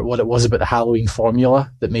figure out what it was about the Halloween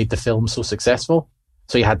formula that made the film so successful.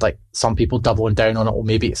 So you had like some people doubling down on it. Well,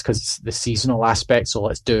 maybe it's because it's the seasonal aspect. So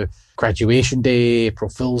let's do graduation day, April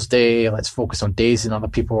Fool's Day. Let's focus on days. And other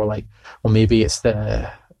people were like, well, maybe it's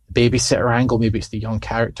the babysitter angle. Maybe it's the young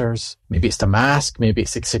characters. Maybe it's the mask. Maybe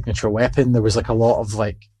it's the signature weapon. There was like a lot of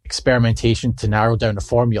like experimentation to narrow down the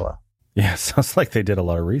formula. Yeah, sounds like they did a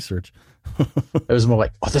lot of research. It was more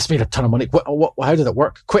like, oh, this made a ton of money. How did it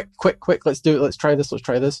work? Quick. Let's do it. Let's try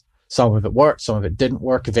this. Some of it worked. Some of it didn't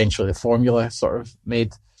work. Eventually the formula sort of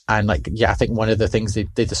made. And like, yeah, I think one of the things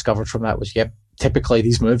they discovered from that was, typically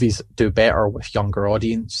these movies do better with younger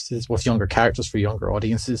audiences, with younger characters for younger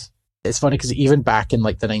audiences. It's funny because even back in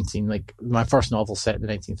like my first novel set in the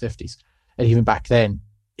 1950s, and even back then,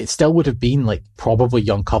 it still would have been like probably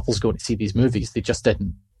young couples going to see these movies. They just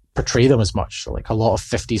didn't portray them as much. So like a lot of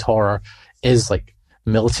 50s horror is like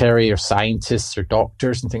military or scientists or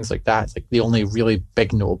doctors and things like that. It's like the only really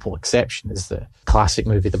big notable exception is the classic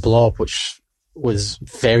movie The Blob, which was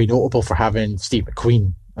very notable for having Steve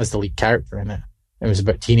McQueen as the lead character in it. It was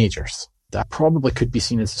about teenagers. That probably could be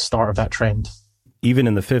seen as the start of that trend. Even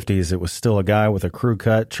in the 50s, it was still a guy with a crew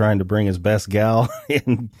cut trying to bring his best gal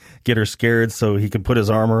and get her scared so he could put his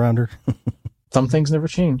arm around her. Some things never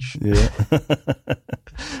change. Yeah.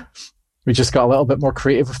 We just got a little bit more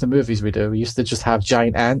creative with the movies we do. We used to just have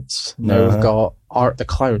giant ants. Now we've got Art the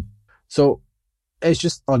Clown. So it's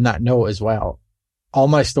just on that note as well. All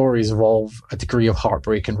my stories involve a degree of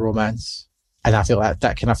heartbreak and romance. And I feel like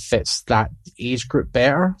that kind of fits that age group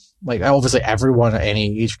better. Like obviously everyone at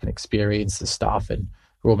any age can experience this stuff, and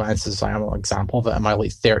romance is I'm an example of it. In my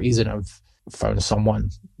late 30s and I've found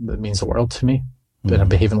someone that means the world to me. But I'm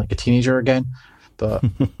behaving like a teenager again. But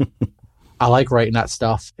I like writing that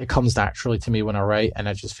stuff. It comes naturally to me when I write, and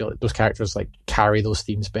I just feel like those characters like carry those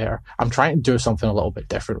themes better. I'm trying to do something a little bit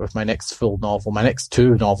different with my next full novel. My next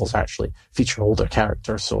two novels actually feature older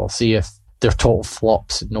characters, so I'll see if they're total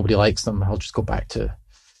flops and nobody likes them. I'll just go back to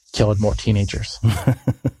killing more teenagers.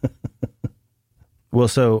 Well,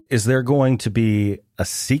 so is there going to be a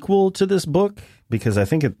sequel to this book? Because I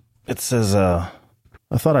think it says, I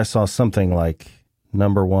thought I saw something like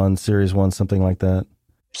number 1, series 1, something like that.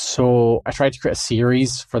 So I tried to create a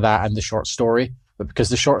series for that and the short story, but because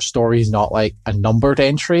the short story is not like a numbered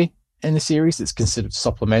entry in the series, it's considered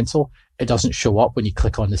supplemental. It doesn't show up when you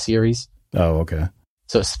click on the series. Oh, okay.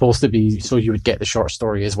 So it's supposed to be, so you would get the short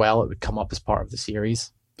story as well. It would come up as part of the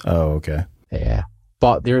series. Oh, okay. Yeah.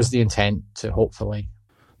 But there's the intent to hopefully.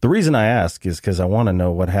 The reason I ask is because I want to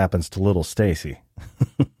know what happens to little Stacy.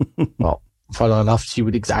 Well, funnily enough, she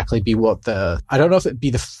would exactly be I don't know if it'd be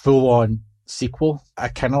the full-on sequel. I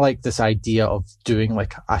kind of like this idea of doing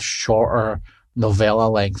like a shorter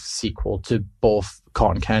novella-length sequel to both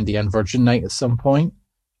Cotton Candy and Virgin Night at some point,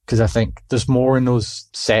 because I think there's more in those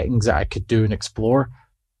settings that I could do and explore,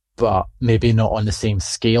 but maybe not on the same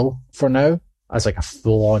scale for now as like a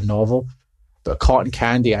full-on novel. But Cotton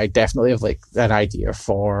Candy, I definitely have like an idea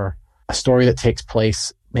for a story that takes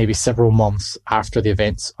place maybe several months after the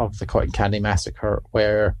events of the Cotton Candy Massacre,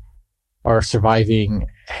 where our surviving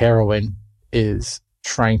heroine is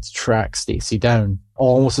trying to track Stacy down,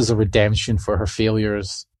 almost as a redemption for her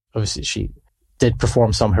failures. Obviously, she did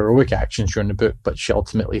perform some heroic actions during the book, but she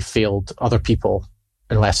ultimately failed other people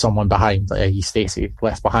and left someone behind, i.e. Stacy,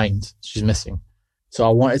 left behind. She's missing. So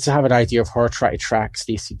I wanted to have an idea of her trying to track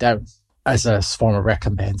Stacy down as a form of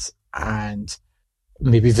recompense, and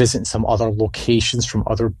maybe visiting some other locations from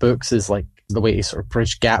other books is like the way to sort of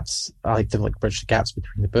bridge gaps. I like to like bridge the gaps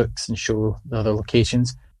between the books and show the other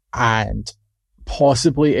locations. And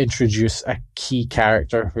possibly introduce a key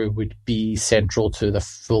character who would be central to the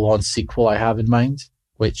full-on sequel I have in mind,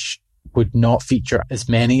 which would not feature as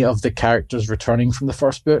many of the characters returning from the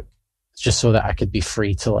first book, just so that I could be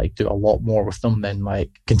free to like do a lot more with them than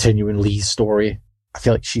like continuing Lee's story. I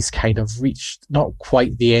feel like she's kind of reached not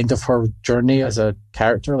quite the end of her journey as a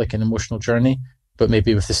character, like an emotional journey, but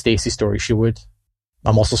maybe with the Stacy story she would.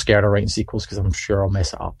 I'm also scared of writing sequels because I'm sure I'll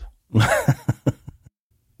mess it up.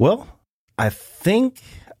 Well, I think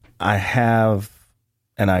I have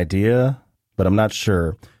an idea, but I'm not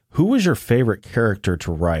sure. Who was your favorite character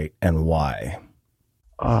to write and why?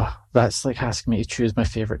 Oh, that's like asking me to choose my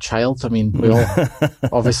favorite child. I mean, we all,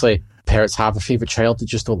 obviously, parents have a favorite child. They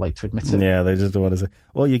just don't like to admit it. Yeah, they just don't want to say,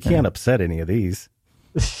 well, you can't upset any of these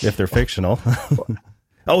if they're fictional.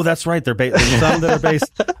 Oh, that's right. There's some that are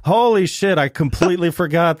based. Holy shit. I completely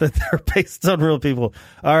forgot that they're based on real people.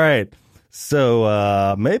 All right.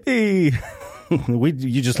 So maybe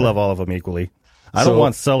you just love all of them equally. I don't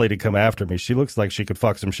want Sully to come after me. She looks like she could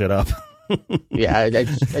fuck some shit up. Yeah,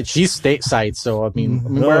 she's stateside, so I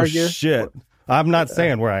mean where are you? Shit. I'm not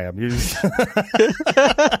saying where I am.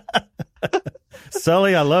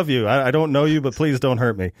 Sully, I love you. I don't know you, but please don't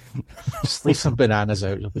hurt me. Just leave some bananas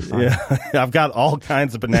out. You'll be fine. Yeah, I've got all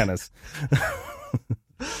kinds of bananas.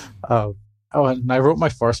 And I wrote my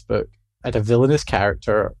first book. I had a villainous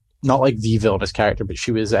character, not like the villainous character, but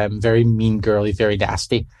she was very mean girly, very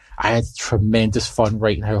nasty. I had tremendous fun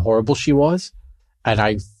writing how horrible she was, and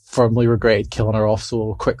I firmly regretted killing her off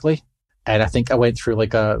so quickly. And I think I went through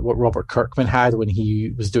like what Robert Kirkman had when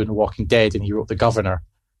he was doing The Walking Dead, and he wrote The Governor,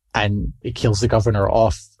 and he kills the governor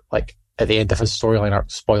off like at the end of his storyline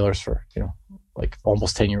arc. Spoilers for, like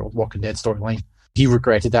almost 10-year-old Walking Dead storyline. He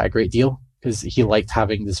regretted that a great deal because he liked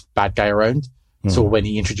having this bad guy around. So when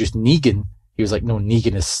he introduced Negan, he was like, no,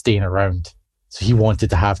 Negan is staying around. So he wanted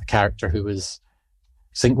to have a character who was,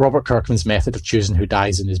 I think Robert Kirkman's method of choosing who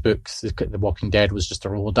dies in his books, The Walking Dead, was just a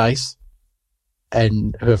roll of dice.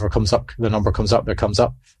 And whoever comes up, the number comes up, there comes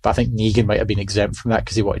up. But I think Negan might have been exempt from that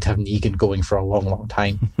because he wanted to have Negan going for a long, long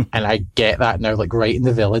time. And I get that now, like writing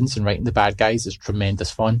the villains and writing the bad guys is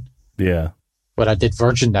tremendous fun. Yeah. When I did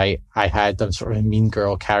Virgin Night, I had sort of a mean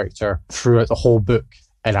girl character throughout the whole book.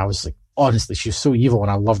 And I was like, honestly, she was so evil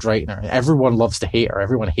and I loved writing her. And everyone loves to hate her.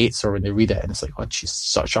 Everyone hates her when they read it. And it's like, oh, she's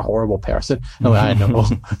such a horrible person. No, I know.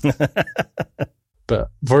 But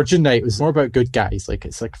Virgin Night was more about good guys. Like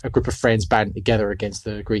it's like a group of friends banding together against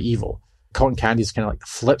the great evil. Cotton Candy is kind of like the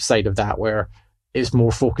flip side of that, where it's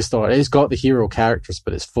more focused on, it's got the hero characters,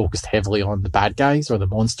 but it's focused heavily on the bad guys or the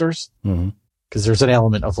monsters. Because there's an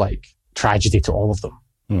element of like tragedy to all of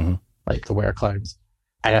them, like the were-clowns.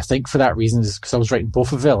 And I think for that reason is because I was writing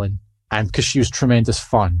both a villain and because she was tremendous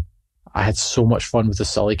fun. I had so much fun with the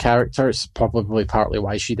Sully character. It's probably partly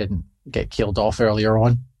why she didn't get killed off earlier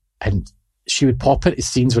on. And she would pop into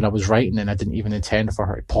scenes when I was writing and I didn't even intend for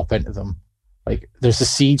her to pop into them. Like there's a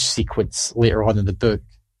siege sequence later on in the book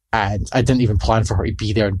and I didn't even plan for her to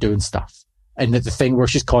be there and doing stuff. And the thing where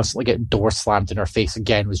she's constantly getting doors slammed in her face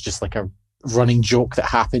again was just like a running joke that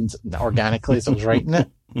happened organically as I was writing it.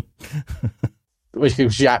 Which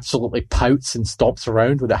she absolutely pouts and stops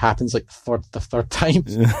around when it happens like the third time.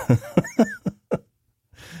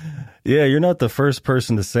 Yeah, you're not the first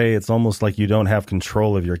person to say it's almost like you don't have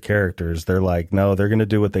control of your characters. They're like, no, they're going to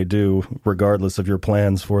do what they do regardless of your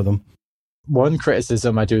plans for them. One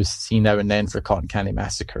criticism I do see now and then for Cotton Candy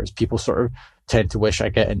Massacre is people sort of tend to wish I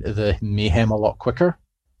get into the mayhem a lot quicker.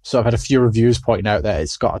 So I've had a few reviews pointing out that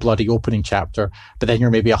it's got a bloody opening chapter, but then you're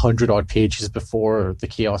maybe 100 odd pages before the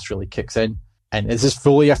chaos really kicks in. And this is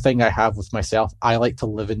fully a thing I have with myself. I like to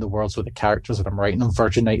live in the worlds with the characters that I'm writing them.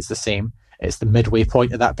 Virgin Night's the same. It's the midway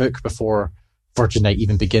point of that book before Virgin Night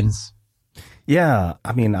even begins. Yeah,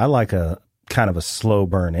 I mean, I like a kind of a slow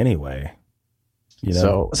burn anyway. You know?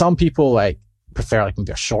 So some people like prefer like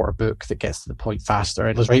maybe a shorter book that gets to the point faster.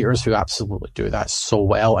 And there's writers who absolutely do that so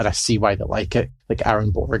well, and I see why they like it. Like Aaron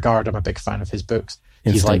Beauregard, I'm a big fan of his books.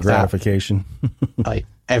 He's like gratification. Like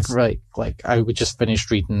I would just finished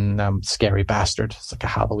reading Scary Bastard. It's like a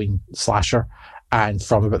Halloween slasher. And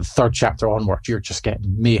from about the third chapter onward, you're just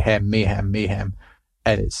getting mayhem.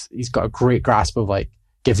 And he's got a great grasp of like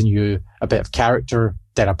giving you a bit of character,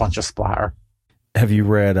 then a bunch of splatter. Have you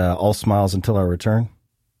read All Smiles Until I Return?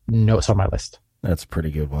 No, it's on my list. That's a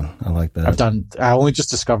pretty good one. I like that. I only just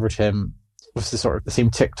discovered him with the same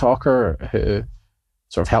TikToker who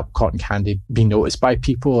sort of helped Cotton Candy be noticed by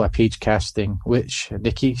people, a page casting witch,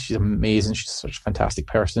 Nikki. She's amazing. She's such a fantastic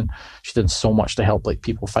person. She's done so much to help like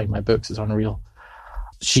people find my books. It's unreal.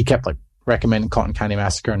 She kept like recommending Cotton Candy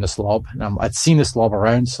Massacre and The Slob. And I'd seen The Slob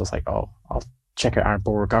around, so I was like, oh, I'll check out Aaron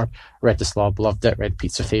Beauregard. Read The Slob, loved it. Read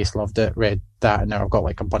Pizza Face, loved it. Read that, and now I've got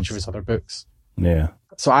like a bunch of his other books. Yeah.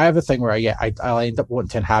 So I have a thing where I end up wanting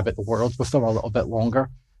to inhabit the world with them a little bit longer.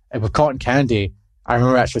 And with Cotton Candy, I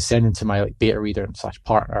remember actually sending to my like beta reader /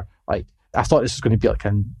 partner, like, I thought this was going to be like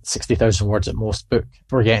a 60,000 words at most book.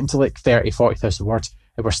 We're getting to like 30, 40,000 words,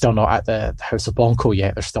 and we're still not at the House of Bonko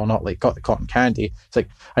yet. They're still not like got the Cotton Candy. It's like,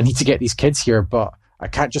 I need to get these kids here, but I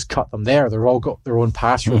can't just cut them there. They're all got their own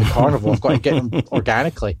pass through the carnival. I've got to get them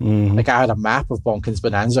organically. Like, I had a map of Bonkin's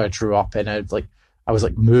Bonanza I drew up, and I was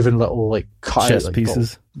like moving little like cut chess out, like,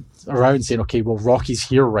 pieces around, saying, okay, well, Rocky's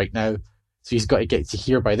here right now, so he's got to get to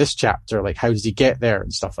here by this chapter. Like, how does he get there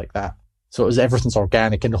and stuff like that? So everything's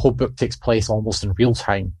organic, and the whole book takes place almost in real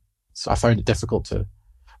time. So I found it difficult to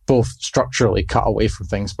both structurally cut away from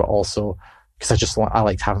things, but also because I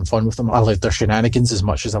liked having fun with them. I liked their shenanigans as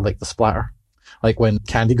much as I liked the splatter. Like when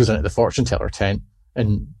Candy goes into the fortune teller tent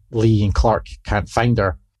and Lee and Clark can't find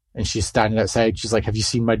her, and she's standing outside. She's like, "Have you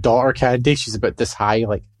seen my daughter, Candy?" She's about this high,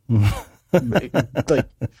 like, like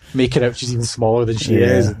making out she's even smaller than she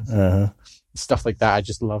is, and stuff like that. I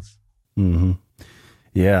just love. Mm-hmm.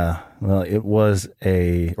 Yeah, well, it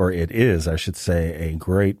is, I should say, a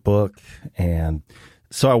great book. And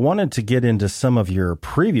so I wanted to get into some of your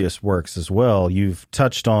previous works as well. You've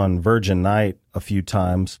touched on Virgin Night a few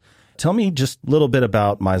times. Tell me just a little bit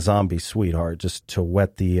about My Zombie Sweetheart, just to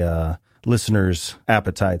whet the listeners'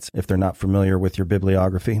 appetites if they're not familiar with your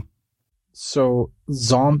bibliography. So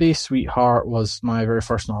Zombie Sweetheart was my very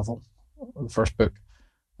first novel, the first book.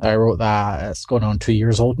 I wrote that. It's going on 2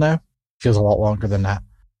 years old now. Feels a lot longer than that.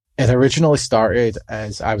 It originally started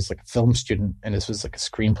as I was like a film student, and this was like a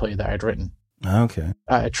screenplay that I'd written. Okay.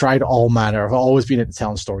 I tried all manner. I've always been into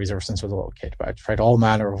telling stories ever since I was a little kid, but I tried all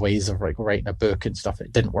manner of ways of like writing a book and stuff.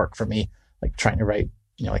 It didn't work for me. Like trying to write,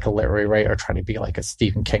 like a literary writer, trying to be like a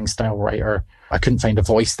Stephen King style writer. I couldn't find a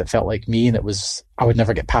voice that felt like me, and I would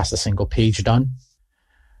never get past a single page done.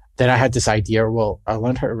 Then I had this idea, well, I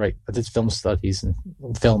learned how to write. I did film studies and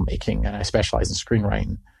filmmaking, and I specialized in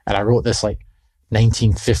screenwriting. And I wrote this like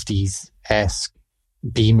 1950s-esque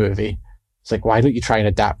B movie. It's like, why don't you try and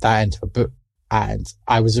adapt that into a book? And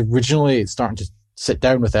I was originally starting to sit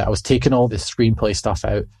down with it. I was taking all this screenplay stuff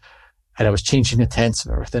out, and I was changing the tense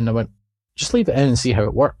of everything. I went, just leave it in and see how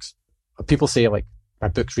it works. People say like my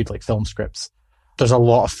books read like film scripts. There's a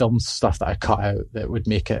lot of film stuff that I cut out that would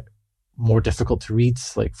make it more difficult to read,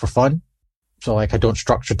 like for fun. So like I don't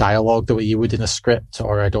structure dialogue the way you would in a script,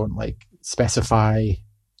 or I don't like specify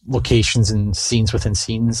locations and scenes within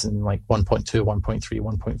scenes in like 1.2, 1.3,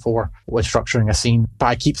 1.4 when structuring a scene. But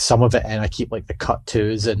I keep some of it in. I keep like the cut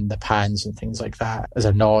tos and the pans and things like that as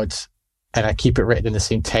a nod. And I keep it written in the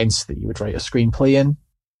same tense that you would write a screenplay in.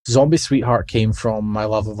 Zombie Sweetheart came from my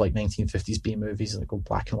love of like 1950s B movies, like old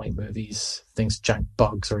black and white movies, things, giant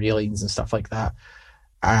bugs or aliens and stuff like that.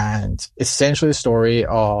 And it's essentially the story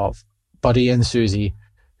of Buddy and Susie,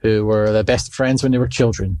 who were the best of friends when they were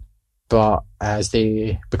children. But as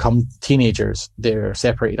they become teenagers, they're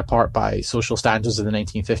separated apart by social standards of the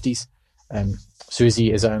 1950s.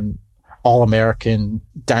 Susie is an all-American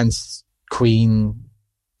dance queen,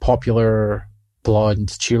 popular blonde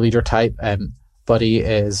cheerleader type. Buddy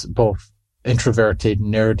is both introverted,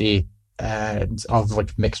 nerdy, and of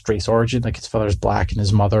like mixed race origin. Like his father's black and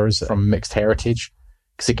his mother's from mixed heritage.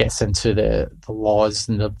 Because it gets into the laws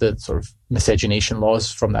and the sort of miscegenation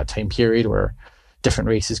laws from that time period where different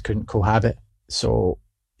races couldn't cohabit. So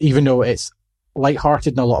even though it's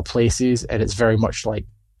lighthearted in a lot of places, and it's very much like,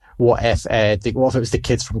 what if it was the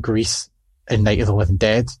kids from Greece in Night of the Living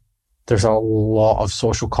Dead? There's a lot of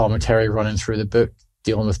social commentary running through the book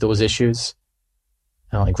dealing with those issues,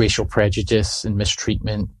 and like racial prejudice and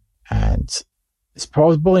mistreatment. And it's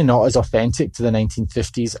probably not as authentic to the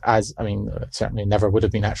 1950s as, it certainly never would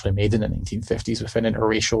have been actually made in the 1950s with an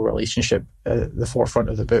interracial relationship at the forefront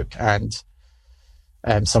of the book, and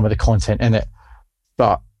some of the content in it.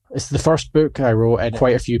 But it's the first book I wrote, and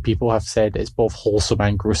quite a few people have said it's both wholesome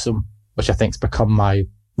and gruesome, which I think's become my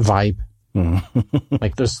vibe.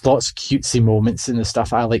 Like there's lots of cutesy moments in the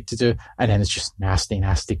stuff I like to do, and then it's just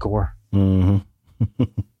nasty gore. Mm-hmm.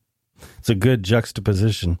 It's a good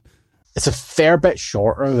juxtaposition. It's a fair bit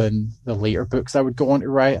shorter than the later books I would go on to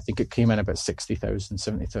write. I think it came in about 60,000,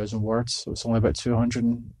 70,000 words. So it's only about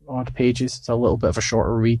 200 odd pages. It's a little bit of a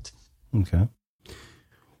shorter read. Okay.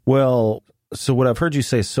 Well, so what I've heard you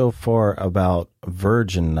say so far about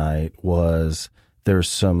Virgin Night was there's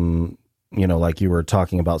some, like you were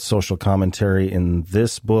talking about social commentary in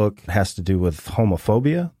this book. It has to do with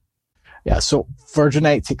homophobia. Yeah. So Virgin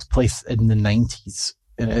Night takes place in the 90s.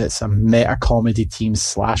 And it's a meta comedy team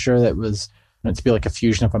slasher that was meant to be like a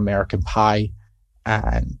fusion of American Pie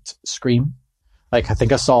and Scream. Like, I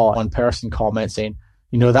think I saw one person comment saying,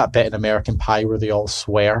 you know that bit in American Pie where they all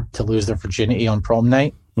swear to lose their virginity on prom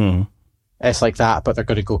night? Mm. It's like that, but they're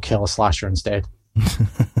going to go kill a slasher instead.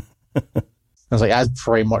 I was like, that's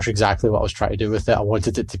pretty much exactly what I was trying to do with it. I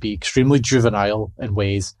wanted it to be extremely juvenile in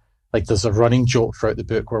ways. Like, there's a running joke throughout the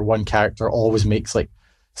book where one character always makes, like,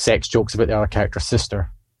 sex jokes about the other character's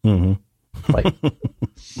sister. Mm-hmm.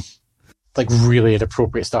 Like really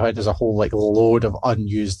inappropriate stuff. There's a whole, like, load of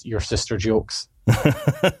unused your sister jokes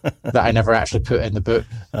that I never actually put in the book.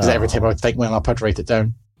 Because every time I would think one up, I'd write it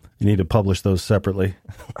down. You need to publish those separately.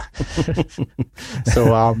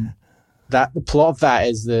 So, the plot of that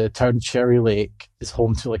is the town of Cherry Lake is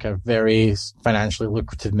home to, like, a very financially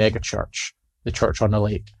lucrative mega church, the Church on the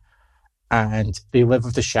Lake. And they live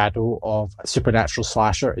with the shadow of a supernatural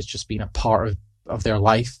slasher as just being a part of their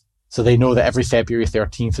life. So they know that every February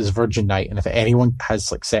 13th is Virgin Night, and if anyone has,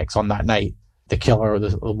 like, sex on that night, the killer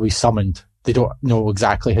will be summoned. They don't know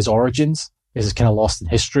exactly his origins. It's kind of lost in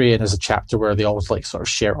history, and there's a chapter where they always, like, sort of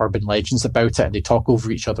share urban legends about it, and they talk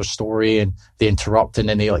over each other's story, and they interrupt, and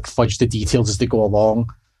then they, like, fudge the details as they go along.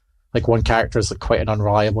 Like, one character is, like, quite an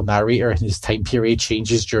unreliable narrator, and his time period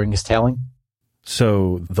changes during his telling.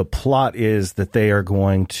 So the plot is that they are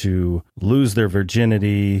going to lose their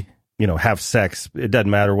virginity, have sex. It doesn't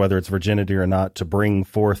matter whether it's virginity or not, to bring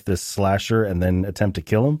forth this slasher and then attempt to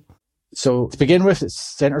kill him. So to begin with, it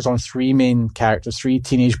centers on three main characters, three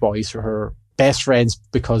teenage boys who are best friends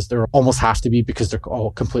because they almost have to be because they're all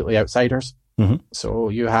completely outsiders. Mm-hmm. So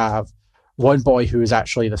you have one boy who is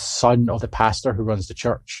actually the son of the pastor who runs the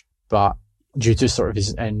church, but due to sort of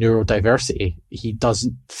his neurodiversity, he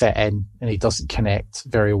doesn't fit in and he doesn't connect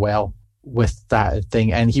very well with that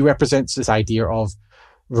thing. And he represents this idea of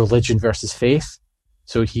religion versus faith.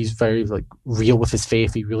 So he's very, like, real with his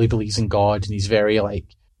faith. He really believes in God, and he's very, like,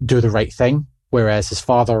 do the right thing. Whereas his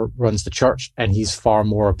father runs the church and he's far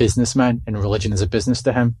more a businessman, and religion is a business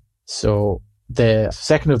to him. So the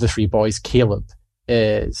second of the three boys, Caleb,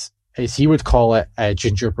 is he would call it a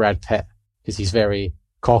gingerbread pit, because he's very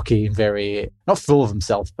cocky and very, not full of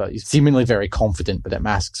himself, but he's seemingly very confident, but it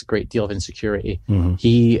masks a great deal of insecurity. Mm-hmm.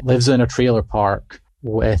 He lives in a trailer park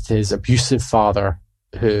with his abusive father,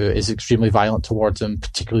 who is extremely violent towards him,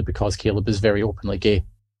 particularly because Caleb is very openly gay.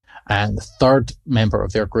 And the third member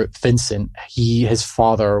of their group, Vincent, his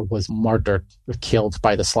father was murdered or killed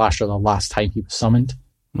by the slasher the last time he was summoned.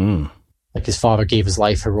 Mm. Like, his father gave his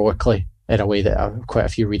life heroically in a way that quite a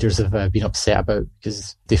few readers have been upset about,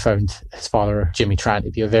 because they found his father, Jimmy Tran,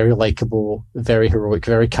 to be a very likable, very heroic,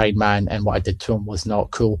 very kind man, and what I did to him was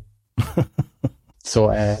not cool.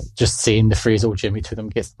 So just saying the phrase "oh Jimmy" to them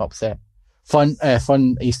gets them upset. Fun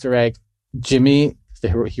Easter egg. Jimmy,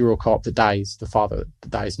 the hero cop that dies, the father that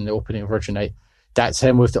dies in the opening of Virgin Night, that's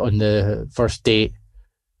him on the first date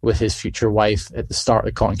with his future wife at the start of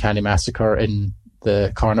the Cotton Candy Massacre in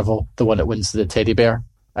the carnival, the one that wins the teddy bear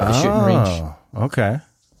at the shooting range. Okay.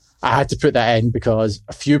 I had to put that in because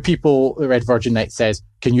a few people who read Virgin Night says,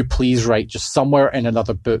 can you please write just somewhere in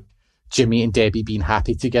another book, Jimmy and Debbie being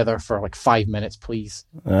happy together for like 5 minutes, please?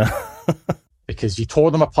 Because you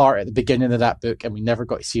tore them apart at the beginning of that book and we never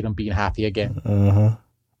got to see them being happy again. Uh-huh.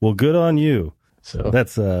 Well, good on you. So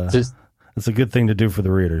that's a good thing to do for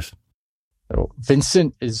the readers. So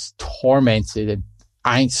Vincent is tormented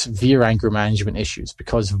and severe anger management issues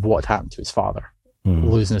because of what happened to his father,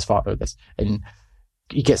 losing his father. And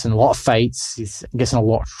he gets in a lot of fights. He gets in a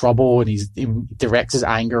lot of trouble, and he directs his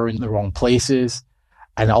anger in the wrong places.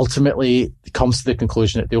 And ultimately, he comes to the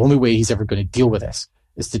conclusion that the only way he's ever going to deal with this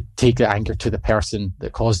is to take the anger to the person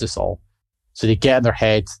that caused this all. So they get in their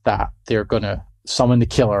head that they're going to summon the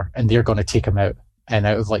killer and they're going to take him out. And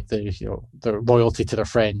out of like their loyalty to their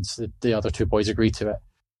friends, the other two boys agree to it.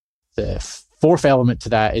 The fourth element to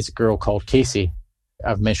that is a girl called Casey.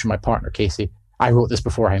 I've mentioned my partner, Casey. I wrote this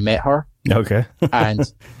before I met her. Okay.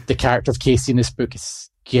 And the character of Casey in this book is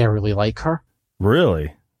scarily like her.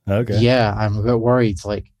 Really? Okay. Yeah, I'm a bit worried.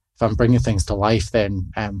 Like, if I'm bringing things to life,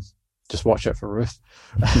 then just watch it for Ruth.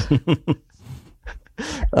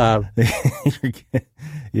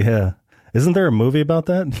 Yeah. Isn't there a movie about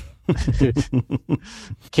that?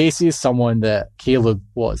 Casey is someone that Caleb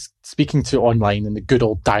was speaking to online in the good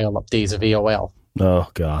old dial-up days of AOL. Oh,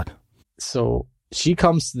 God. So she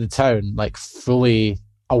comes to the town like fully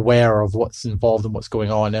aware of what's involved and what's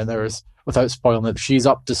going on. And without spoiling it, she's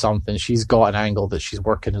up to something. She's got an angle that she's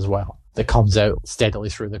working as well that comes out steadily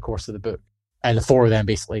through the course of the book. And the four of them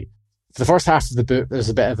basically, for the first half of the book, there's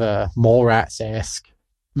a bit of a Mallrats-esque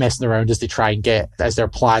messing around as they try and as their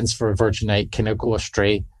plans for Virgin Night kind of go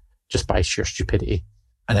astray just by sheer stupidity.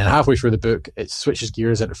 And then halfway through the book, it switches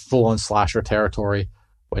gears into full-on slasher territory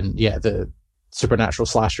when, the supernatural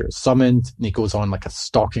slasher is summoned, and he goes on like a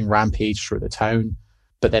stalking rampage through the town.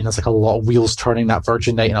 But then there's like a lot of wheels turning that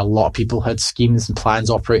Virgin Night, and a lot of people had schemes and plans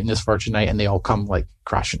operating this Virgin Night, and they all come like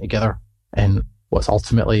crashing together. And what's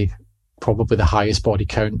ultimately probably the highest body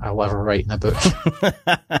count I'll ever write in a book.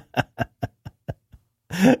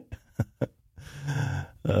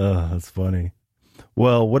 Oh, that's funny.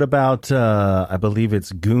 Well, what about, I believe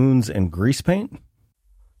it's Goons and Grease Paint?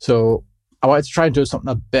 So I wanted to try and do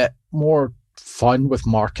something a bit more fun with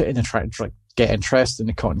marketing and try to get interest in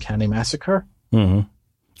the Cotton Candy Massacre. Mm-hmm.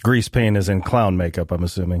 Grease paint is in clown makeup, I'm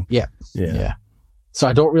assuming. Yeah. So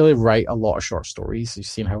I don't really write a lot of short stories. You've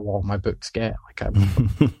seen how long my books get. Like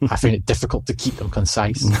I find it difficult to keep them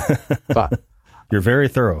concise. But you're very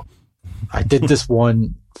thorough. I did this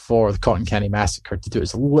one for the Cotton Candy Massacre to do it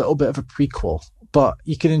as a little bit of a prequel, but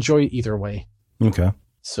you can enjoy it either way. Okay.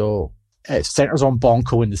 So it centers on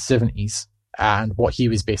Bonko in the 70s and what he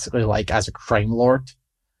was basically like as a crime lord.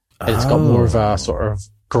 And it's got more of a sort of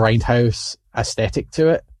grindhouse aesthetic to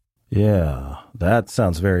it. Yeah, that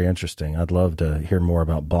sounds very interesting. I'd love to hear more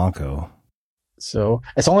about Bonko. So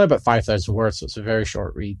it's only about 5,000 words, so it's a very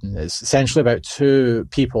short read. And it's essentially about two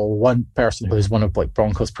people, one person who is one of like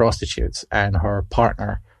Bonko's prostitutes and her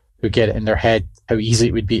partner, who get it in their head how easy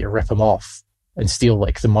it would be to rip him off and steal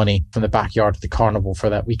like the money from the backyard of the carnival for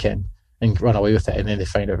that weekend and run away with it. And then they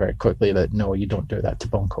find out very quickly that no, you don't do that to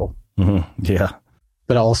Bonko. Mm-hmm. Yeah.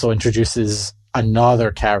 But it also introduces another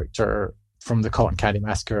character from the Cotton Candy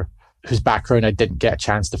Massacre whose background I didn't get a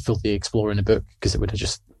chance to fully explore in the book because it would have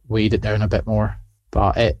just weighed it down a bit more.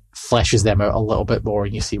 But it fleshes them out a little bit more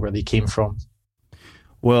and you see where they came from.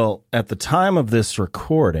 Well, at the time of this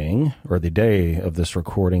recording, or the day of this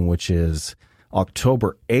recording, which is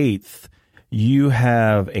October 8th, you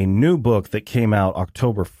have a new book that came out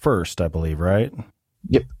October 1st, I believe, right?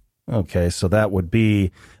 Yep. Okay, so that would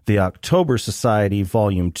be the October Society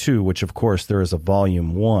Volume 2, which, of course, there is a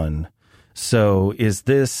Volume 1. So is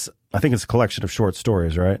this, I think it's a collection of short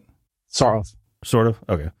stories, right? Sort of. Sort of?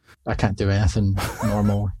 Okay. I can't do anything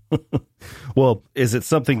normal. Well, is it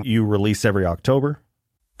something you release every October?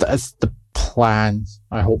 That's the plan.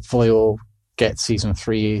 I hopefully will get season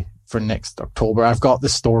 3 for next October. I've got the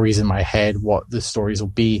stories in my head, what the stories will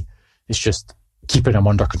be. It's just keeping them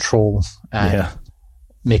under control and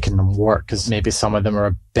making them work, because maybe some of them are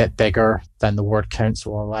a bit bigger than the word counts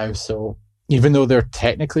will allow. So even though they're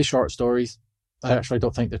technically short stories, I actually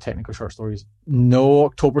don't think they're technically short stories. No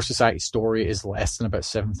October Society story is less than about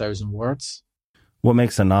 7,000 words. What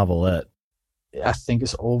makes a novelette? I think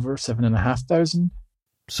it's over 7,500.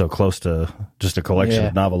 So close to just a collection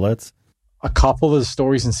of novelettes? A couple of the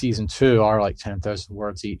stories in season 2 are like 10,000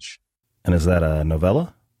 words each. And is that a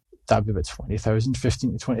novella? That'd be about 20,000,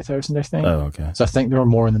 15 to 20,000, I think. Oh, okay. So I think they're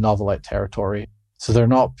more in the novelette territory. So they're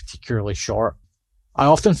not particularly short. I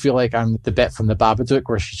often feel like I'm the bit from the Babadook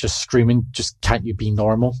where she's just screaming, just can't you be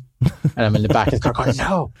normal? And I'm in the back of the car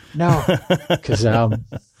going, no. Because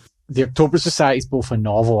the October Society is both a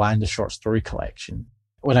novel and a short story collection.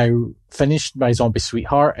 When I finished my Zombie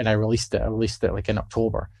Sweetheart and I released it like in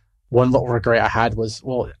October, one little regret I had was,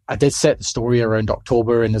 well, I did set the story around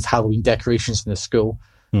October and there's Halloween decorations in the school.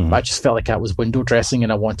 Mm. But I just felt like that was window dressing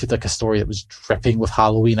and I wanted like a story that was dripping with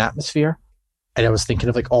Halloween atmosphere. And I was thinking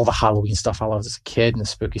of like all the Halloween stuff I loved as a kid and the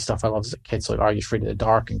spooky stuff I loved as a kid. So like, Are You Afraid of the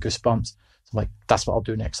Dark and Goosebumps. So I'm like, that's what I'll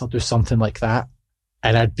do next. I'll do something like that.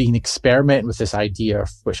 And I'd been experimenting with this idea,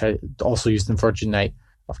 which I also used in Virgin Night,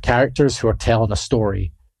 of characters who are telling a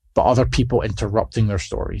story, but other people interrupting their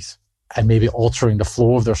stories and maybe altering the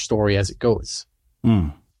flow of their story as it goes.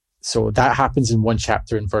 Mm. So that happens in one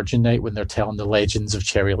chapter in Virgin Night when they're telling the legends of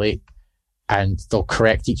Cherry Lake, and they'll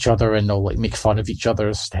correct each other and they'll like make fun of each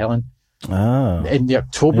other's telling. Oh, in the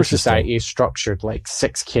October Society is structured like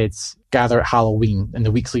 6 kids gather at Halloween in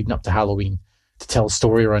the weeks leading up to Halloween to tell a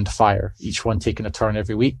story around a fire, each one taking a turn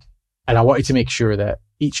every week. And I wanted to make sure that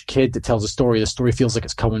each kid that tells a story, the story feels like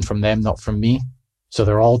it's coming from them, not from me. So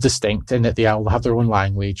they're all distinct in that they all have their own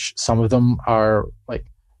language. Some of them are like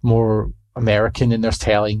more American in their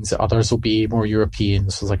tellings. Others will be more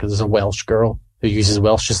European. So like there's a Welsh girl who uses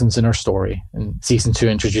Welshisms in her story. And season 2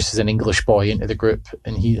 introduces an English boy into the group.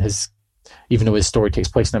 And he has, even though his story takes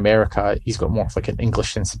place in America, he's got more of like an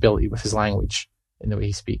English sensibility with his language in the way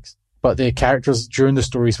he speaks. But the characters during the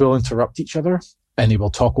stories will interrupt each other and they will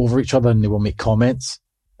talk over each other and they will make comments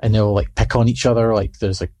and they'll like pick on each other. Like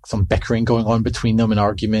there's like some bickering going on between them and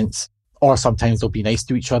arguments. Or sometimes they'll be nice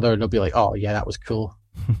to each other and they'll be like, oh yeah, that was cool.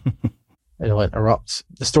 And they'll interrupt.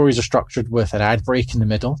 The stories are structured with an ad break in the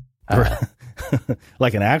middle.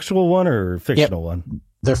 Like an actual one or fictional one?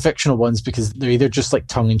 They're fictional ones because they're either just like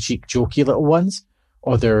tongue-in-cheek, jokey little ones,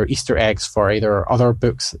 or they're Easter eggs for either other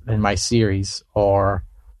books in my series or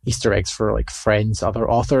Easter eggs for like friends, other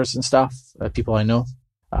authors and stuff, people I know.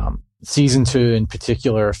 Season 2 in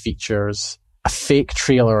particular features a fake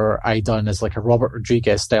trailer I done as like a Robert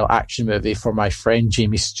Rodriguez style action movie for my friend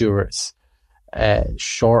Jamie Stewart's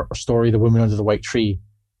short story, The Woman Under the White Tree,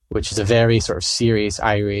 which is a very sort of serious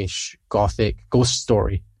Irish Gothic ghost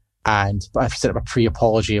story. And I set up a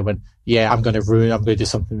pre-apology and went, yeah, I'm going to do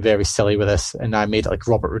something very silly with this. And I made it like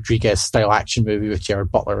Robert Rodriguez style action movie with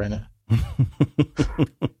Gerard Butler in it.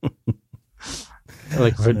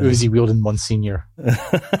 Like an Uzi wielding Monsignor.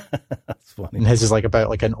 That's funny. And his is like about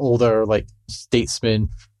like an older like statesman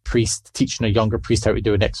priest teaching a younger priest how to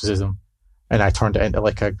do an exorcism. And I turned it into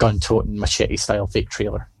like a gun-toting machete style fake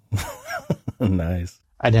trailer. Nice.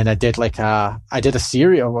 And then I did a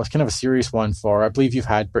series, or it was kind of a serious one for, I believe you've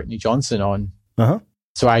had Brittany Johnson on. Uh-huh.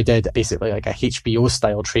 So I did basically like a HBO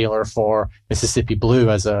style trailer for Mississippi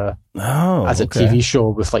Blue as a TV show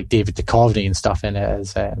with like David Duchovny and stuff in it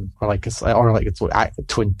as it's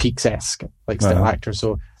Twin Peaks-esque like style actor.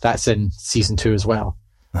 So that's in season 2 as well.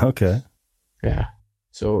 Okay. Yeah.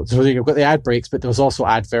 So you've got the ad breaks, but there's also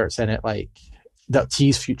adverts in it like that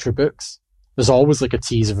tease future books. There's always like a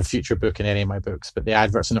tease of a future book in any of my books, but the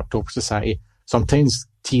adverts in October Society sometimes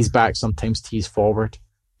tease back, sometimes tease forward,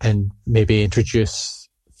 and maybe introduce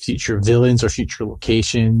future villains or future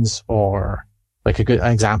locations. Or like a good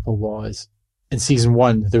example was in season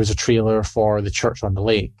 1, there was a trailer for The Church on the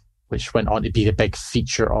Lake, which went on to be the big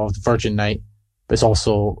feature of the Virgin Night. But it's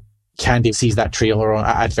also Candy sees that trailer on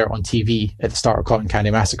advert on TV at the start of Cotton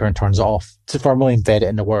Candy Massacre and turns it off to formally embed it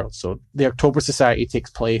in the world. So the October Society takes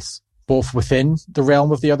place both within the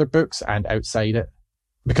realm of the other books and outside it.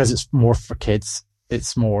 Because it's more for kids,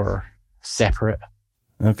 it's more separate.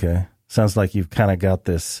 Okay. Sounds like you've kind of got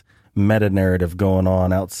this meta-narrative going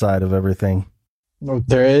on outside of everything. No,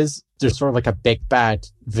 there's sort of like a big bad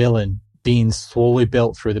villain being slowly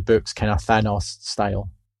built through the books, kind of Thanos style.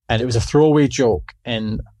 And it was a throwaway joke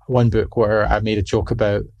in one book where I made a joke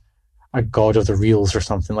about a god of the reels or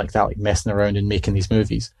something like that, like messing around and making these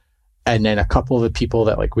movies. And then a couple of the people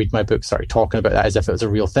that like read my book started talking about that as if it was a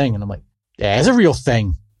real thing. And I'm like, yeah, it's a real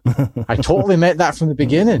thing. I totally meant that from the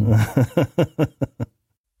beginning.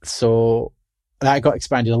 So that got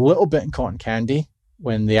expanded a little bit in Cotton Candy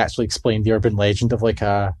when they actually explained the urban legend of like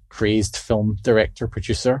a crazed film director,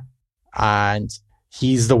 producer. And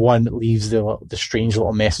he's the one that leaves the strange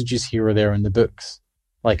little messages here or there in the books.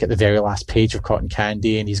 Like at the very last page of Cotton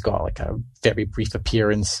Candy, and he's got like a very brief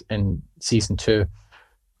appearance in season 2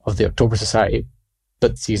 of the October Society.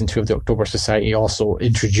 But season 2 of the October Society also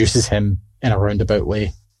introduces him in a roundabout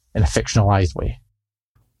way, in a fictionalized way.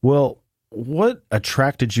 Well, what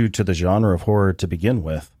attracted you to the genre of horror to begin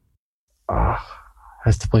with? I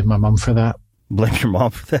have to blame my mum for that. Blame your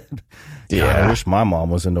mom for that? Yeah. God, I wish my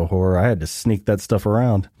mom was into horror. I had to sneak that stuff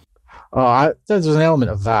around. There's an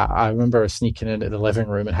element of that. I remember sneaking into the living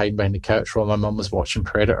room and hiding behind the couch while my mum was watching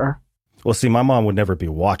Predator. Well, see, my mom would never be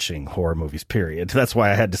watching horror movies, period. That's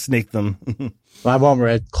why I had to sneak them. My mom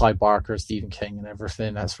read Clive Barker, Stephen King and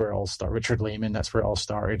everything. That's where it all started. Richard Lehman, that's where it all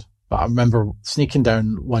started. But I remember sneaking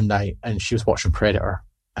down one night and she was watching Predator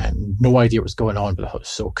and no idea what was going on, but I thought it was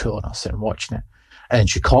so cool and I was sitting watching it. And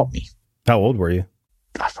she caught me. How old were you?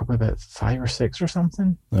 Probably about 5 or 6 or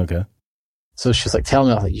something. Okay. So she's like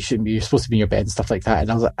telling me like you're supposed to be in your bed and stuff like that.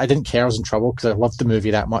 And I was like, I didn't care. I was in trouble because I loved the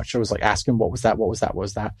movie that much. I was like asking, what was that? What was that? What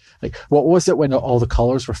was that? Like, what was it when all the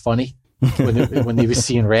colors were funny when they were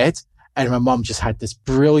seeing red? And my mom just had this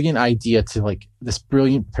brilliant idea to like this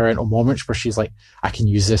brilliant parental moment where she's like, I can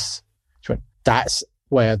use this. She went, that's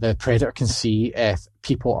where the Predator can see if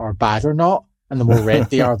people are bad or not. And the more red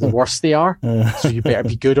they are, the worse they are. So you better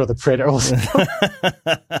be good or the Predator will see them.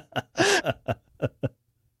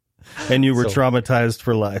 And you were traumatized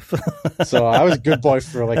for life. So I was a good boy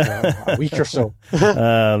for like a week or so.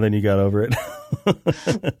 Then you got over it.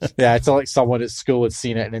 Yeah, it's like someone at school had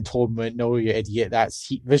seen it and then told me, no, you idiot, that's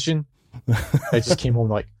heat vision. I just came home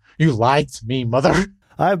like, you lied to me, mother.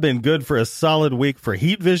 I've been good for a solid week for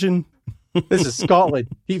heat vision. This is Scotland.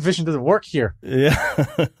 Heat vision doesn't work here. Yeah.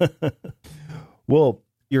 Well,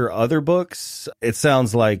 your other books, it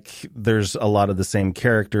sounds like there's a lot of the same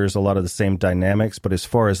characters, a lot of the same dynamics, but as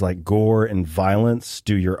far as like gore and violence,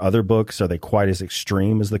 do your other books, are they quite as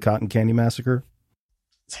extreme as the Cotton Candy Massacre?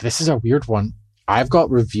 See, this is a weird one. I've got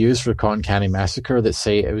reviews for Cotton Candy Massacre that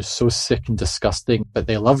say it was so sick and disgusting, but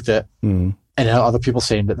they loved it. Mm. And other people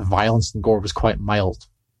saying that the violence and gore was quite mild.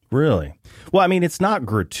 Really? Well, I mean, it's not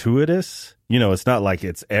gratuitous. You know, it's not like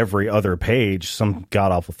it's every other page, some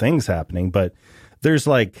god-awful things happening, but There's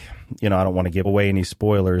like, I don't want to give away any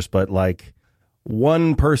spoilers, but like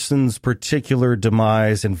one person's particular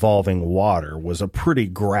demise involving water was a pretty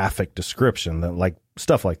graphic description, that like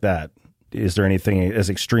stuff like that. Is there anything as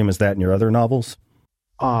extreme as that in your other novels?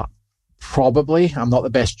 Probably. I'm not the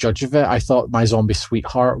best judge of it. I thought My Zombie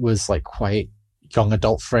Sweetheart was like quite young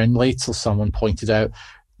adult friendly till someone pointed out,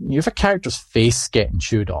 you have a character's face getting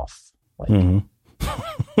chewed off. Like,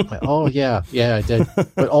 like, oh yeah, I did.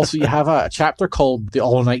 But also you have a chapter called The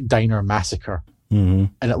All-Night Diner Massacre. And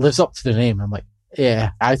it lives up to the name. I'm like,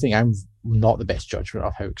 yeah, I think I'm not the best judgment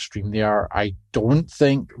of how extreme they are. I don't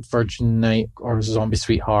think Virgin Night or Zombie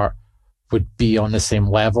Sweetheart would be on the same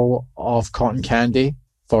level of Cotton Candy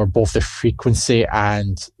for both the frequency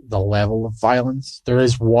and the level of violence. There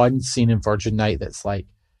is one scene in Virgin Night that's like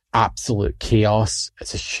absolute chaos.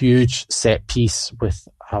 It's a huge set piece with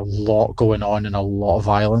a lot going on and a lot of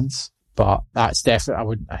violence. But that's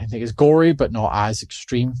definitely, I think it's gory, but not as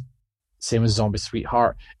extreme. Same as Zombie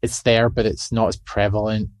Sweetheart. It's there, but it's not as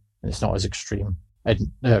prevalent and it's not as extreme.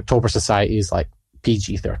 And the October Society is like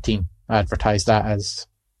PG-13. I advertise that as.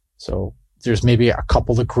 So there's maybe a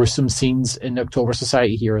couple of gruesome scenes in the October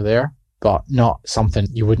Society here or there, but not something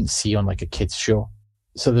you wouldn't see on like a kid's show.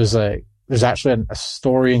 So there's actually a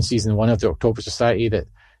story in season 1 of the October Society that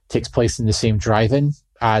takes place in the same drive-in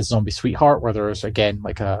as Zombie Sweetheart, where there's again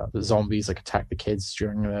like the zombies like attack the kids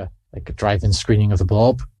during a drive-in screening of The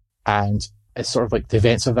Blob. And it's sort of like the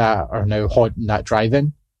events of that are now haunting that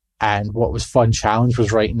drive-in. And what was fun challenge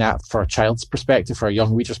was writing that for a child's perspective, for a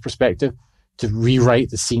young reader's perspective, to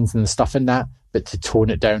rewrite the scenes and the stuff in that, but to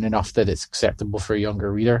tone it down enough that it's acceptable for a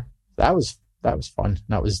younger reader. That was fun.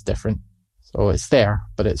 That was different. So it's there,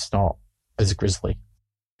 but it's not as grisly.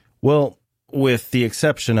 Well, with the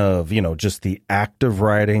exception of, just the act of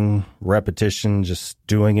writing, repetition, just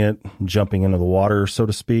doing it, jumping into the water, so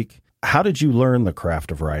to speak, how did you learn the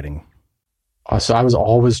craft of writing? So I was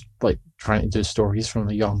always like trying to do stories from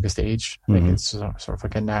the youngest age. I think it's sort of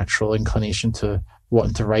like a natural inclination to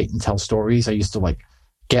wanting to write and tell stories. I used to like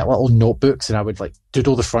get little notebooks and I would like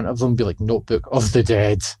doodle the front of them, be like Notebook of the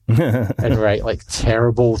Dead, and write like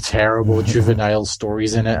terrible juvenile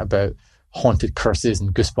stories in it about haunted curses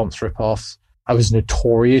and Goosebumps ripoffs. I was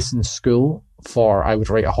notorious in school for, I would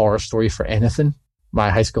write a horror story for anything.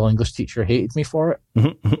 My high school English teacher hated me for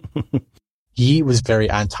it. He was very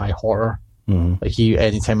anti-horror. Like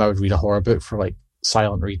anytime I would read a horror book for like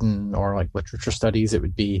silent reading or like literature studies,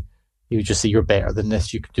 he would just say, you're better than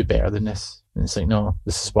this. You could do better than this. And it's like, no,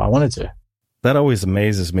 this is what I want to do. That always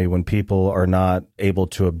amazes me when people are not able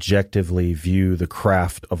to objectively view the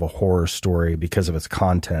craft of a horror story because of its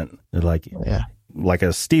content. They're like, like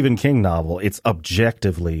a Stephen King novel, it's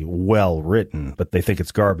objectively well written, but they think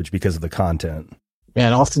it's garbage because of the content.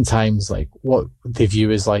 And oftentimes, like, what they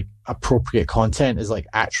view as like appropriate content is like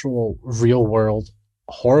actual real world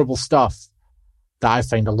horrible stuff that I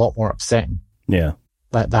find a lot more upsetting. Yeah.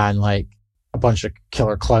 Than like a bunch of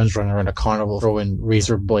killer clowns running around a carnival throwing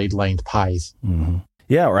razor blade lined pies.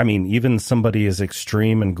 Yeah. Or I mean, even somebody as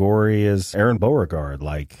extreme and gory as Aaron Beauregard,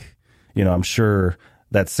 like, I'm sure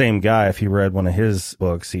that same guy, if he read one of his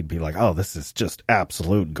books, he'd be like, oh, this is just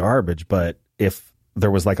absolute garbage. But if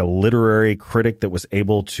there was like a literary critic that was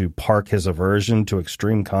able to park his aversion to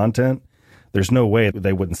extreme content, there's no way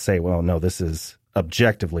they wouldn't say, well, no, this is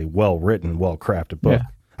objectively well-written, well-crafted book. Yeah.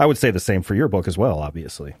 I would say the same for your book as well,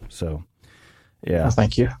 obviously. So, yeah. Well,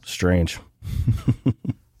 thank you. Strange.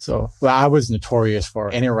 So, I was notorious for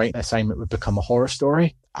any writing assignment would become a horror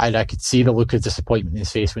story. And I could see the look of disappointment in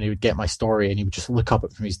his face when he would get my story and he would just look up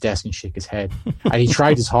from his desk and shake his head. And he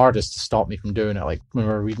tried his hardest to stop me from doing it. Like when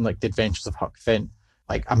we were reading like The Adventures of Huck Finn,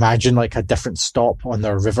 like imagine like a different stop on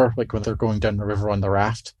the river, like when they're going down the river on the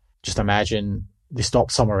raft. Just imagine they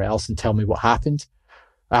stop somewhere else and tell me what happened.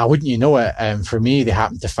 Wouldn't you know it? For me, they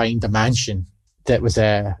happened to find a mansion that was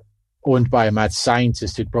owned by a mad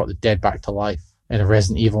scientist who'd brought the dead back to life in a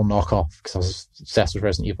Resident Evil knockoff, because I was obsessed with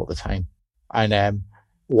Resident Evil at the time. And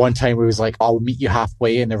one time we was like, I'll meet you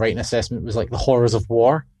halfway, and the writing assessment was like the horrors of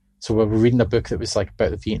war. So we were reading a book that was like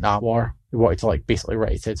about the Vietnam War. We wanted to like basically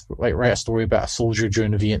write a story about a soldier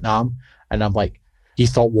during the Vietnam. And I'm like, he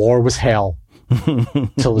thought war was hell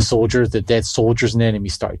till the dead soldiers and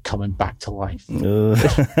enemies started coming back to life.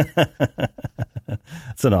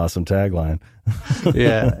 That's an awesome tagline.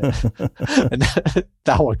 Yeah. And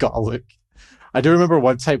that one got a look. I do remember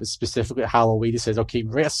one time, it's specifically at Halloween, it says, okay,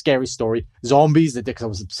 write a scary story. Zombies, because I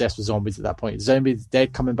was obsessed with zombies at that point. Zombies,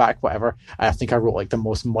 dead, coming back, whatever. And I think I wrote like the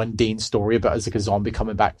most mundane story about it as like a zombie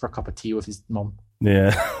coming back for a cup of tea with his mum.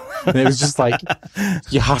 Yeah. And it was just like,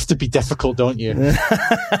 you have to be difficult, don't you?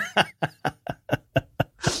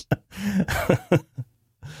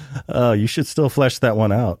 Oh, you should still flesh that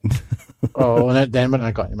one out. Oh, and then when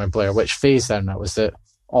I got into my Blair Witch phase, then that was it.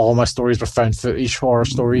 All my stories were found footage horror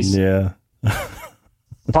stories. Yeah.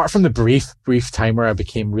 Apart from the brief time where I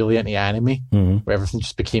became really into anime, where everything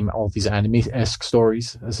just became all these anime-esque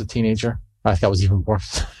stories as a teenager. I think that was even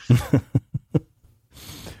worse.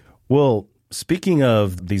 Well, speaking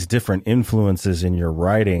of these different influences in your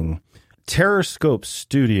writing, Terrascope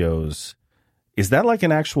Studios, is that like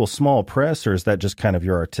an actual small press, or is that just kind of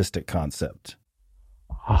your artistic concept?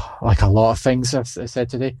 Like a lot of things I've said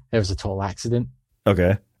today, it was a total accident.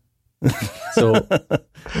 Okay. So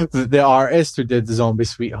the artist who did the Zombie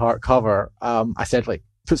Sweetheart cover, I said, like,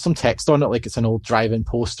 put some text on it, like it's an old drive-in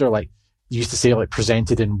poster, like you used to say, like,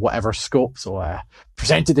 presented in whatever scope. So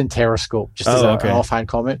presented in Terrascope, just as an offhand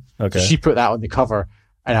comment. Okay. So she put that on the cover,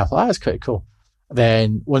 and I thought, that's quite cool.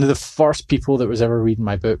 Then one of the first people that was ever reading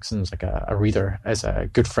my books and was like a reader is a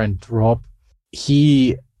good friend, Rob.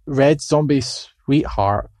 He read Zombie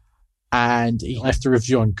Sweetheart and he left a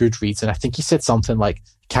review on Goodreads, and I think he said something like,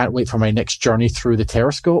 can't wait for my next journey through the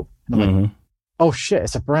Terrascope. And I'm like, oh shit,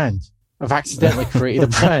 it's a brand. I've accidentally created a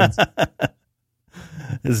brand.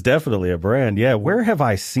 It's definitely a brand. Yeah. Where have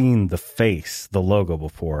I seen the logo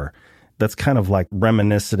before? That's kind of like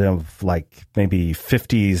reminiscent of like maybe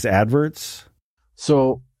 50s adverts.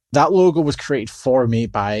 So that logo was created for me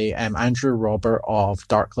by Andrew Robert of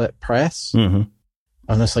Darklit Press.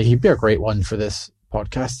 Honestly, he'd be a great one for this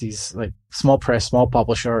podcast. He's like small press, small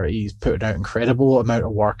publisher. He's putting out incredible amount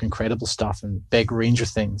of work, incredible stuff, and big range of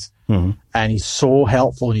things. And he's so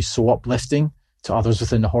helpful and he's so uplifting to others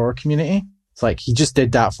within the horror community. It's like he just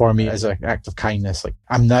did that for me as an act of kindness. Like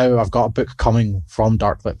I've got a book coming from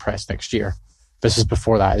Darklit Press next year. This is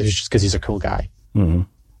before that. It was just because he's a cool guy.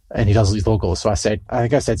 And he does these logos. So I think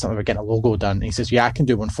I said something about getting a logo done. And he says, yeah, I can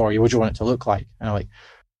do one for you. What do you want it to look like? And I'm like,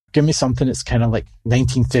 give me something that's kind of like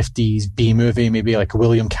 1950s B-movie, maybe like a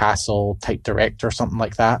William Castle type director or something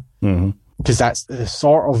like that. Because that's the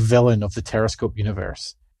sort of villain of the Terrascope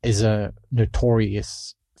universe, is a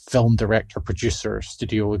notorious film director, producer,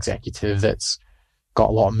 studio executive that's got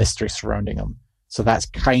a lot of mystery surrounding him. So that's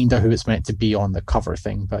kind of who it's meant to be on the cover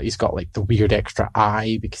thing. But he's got like the weird extra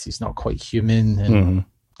eye because he's not quite human. And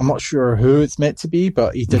I'm not sure who it's meant to be,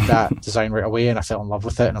 but he did that design right away and I fell in love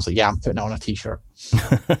with it. And I was like, yeah, I'm putting it on a t-shirt.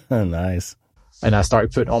 Nice. And I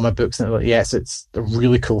started putting all my books in it. Like, yes, it's a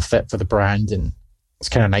really cool fit for the brand. And it's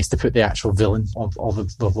kind of nice to put the actual villain on all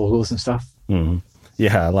the logos and stuff.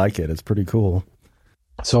 Yeah, I like it. It's pretty cool.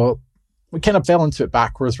 So we kind of fell into it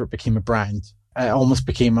backwards where it became a brand. It almost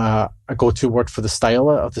became a go-to word for the style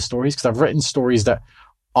of the stories, because I've written stories that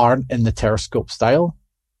aren't in the Terrascope style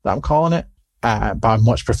that I'm calling it. But I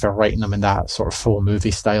much prefer writing them in that sort of full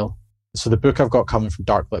movie style. So the book I've got coming from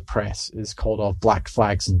Darklit Press is called Of Black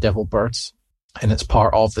Flags and Devil Birds. And it's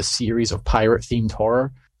part of the series of pirate-themed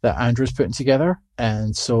horror that Andrew's putting together.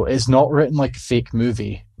 And so it's not written like a fake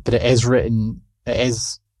movie, but it is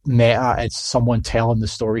meta. It's someone telling the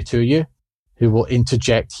story to you who will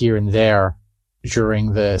interject here and there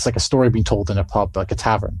during it's like a story being told in a pub, like a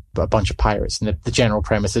tavern, but a bunch of pirates. And the general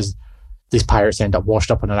premise is these pirates end up washed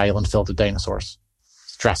up on an island filled with dinosaurs.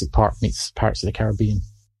 Jurassic Park meets Pirates of the Caribbean.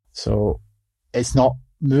 So it's not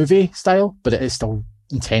movie style, but it is still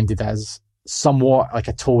intended as somewhat like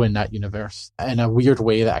a toe in that universe in a weird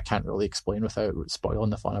way that I can't really explain without spoiling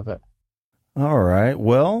the fun of it. All right.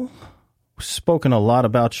 Well, we've spoken a lot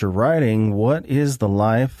about your writing. What is the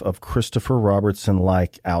life of Christopher Robertson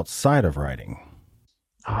like outside of writing?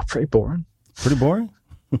 Pretty boring. Pretty boring?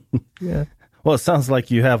 Yeah. Well, it sounds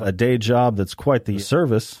like you have a day job that's quite the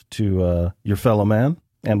service to your fellow man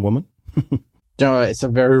and woman. It's a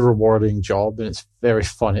very rewarding job and it's very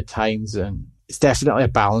fun at times, and it's definitely a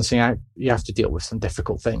balancing act. You have to deal with some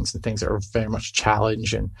difficult things and things that are very much a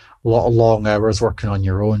challenge and a lot of long hours working on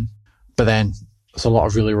your own. But then there's a lot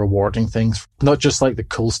of really rewarding things, not just like the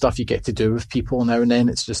cool stuff you get to do with people now and then.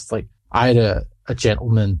 It's just like I had a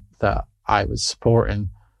gentleman that I was supporting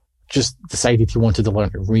just decided he wanted to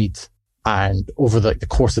learn to read. And over the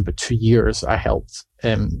course of about 2 years, I helped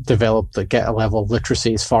him get a level of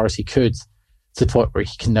literacy as far as he could, to the point where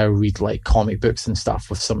he can now read like comic books and stuff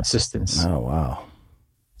with some assistance. Oh, wow.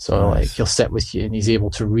 So nice. Like he'll sit with you and he's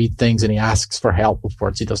able to read things and he asks for help with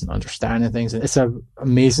words he doesn't understand and things. And it's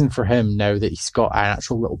amazing for him now that he's got an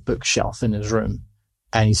actual little bookshelf in his room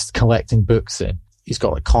and he's collecting books and he's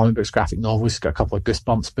got like comic books, graphic novels, he's got a couple of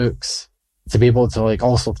Goosebumps books, to be able to like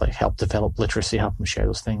also like help develop literacy, help him share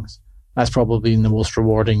those things. That's probably been the most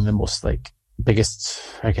rewarding, the most like biggest,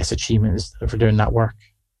 I guess, achievement for doing that work.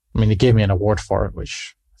 I mean, they gave me an award for it,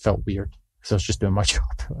 which felt weird because I was just doing my job.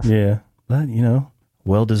 Yeah, but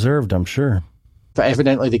well deserved, I'm sure. But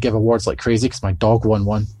evidently they give awards like crazy because my dog won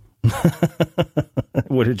one.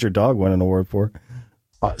 What did your dog win an award for?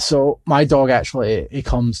 So my dog actually, he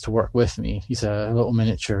comes to work with me. He's a little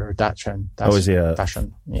miniature Dachshund. Is he a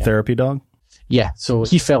therapy dog? Yeah, so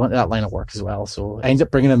he fell into that line of work as well. So I ended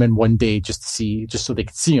up bringing him in one day just so they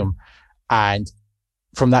could see him. And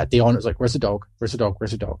from that day on, it was like, where's the dog? Where's the dog?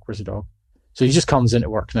 Where's the dog? Where's the dog? So he just comes into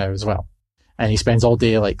work now as well. And he spends all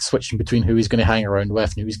day like switching between who he's going to hang around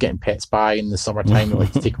with and who he's getting pets by in the summertime. We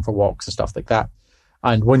like to take him for walks and stuff like that.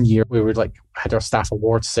 And one year we were like, had our staff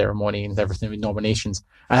awards ceremony and everything with nominations.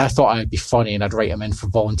 And I thought I'd be funny and I'd write him in for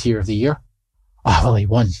Volunteer of the Year. Oh, well, he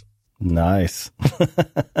won. Nice.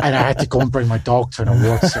 And I had to go and bring my dog to an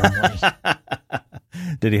awards ceremony.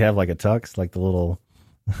 Did he have like a tux, like the little...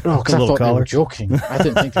 No, because I thought they were joking. I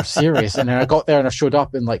didn't think they were serious. And then I got there and I showed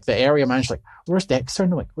up and like the area manager's like, where's Dexter?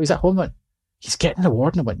 And I'm like, well, he's at home. I went, he's getting an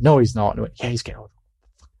award. And I went, no, he's not. And I went, yeah, he's getting an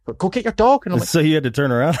award. Go get your dog. And I'm like, so you had to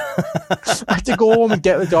turn around? I had to go home and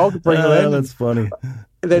get the dog and bring him in. That's funny.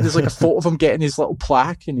 And then there's like a photo of him getting his little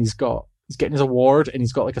plaque and he's getting his award and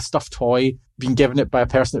he's got like a stuffed toy being given it by a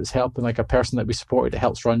person that was helping, like a person that we supported that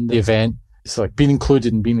helps run the event. It's like being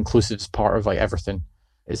included and being inclusive is part of like everything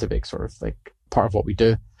is a big sort of like part of what we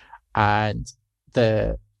do. And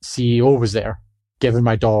the CEO was there giving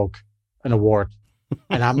my dog an award.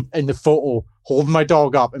 And I'm in the photo holding my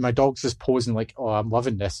dog up and my dog's just posing like, oh, I'm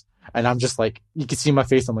loving this. And I'm just like, you can see my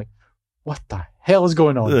face. I'm like, what the hell is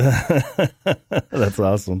going on? That's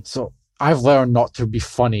awesome. So I've learned not to be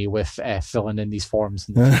funny with filling in these forms.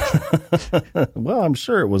 In the Well, I'm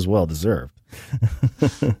sure it was well deserved.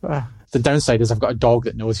 The downside is I've got a dog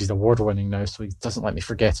that knows he's award winning now, so he doesn't let me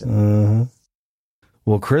forget it.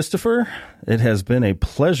 Well, Christopher, it has been a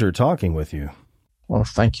pleasure talking with you. Well,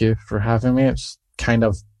 thank you for having me. It's kind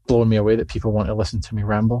of blowing me away that people want to listen to me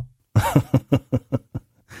ramble.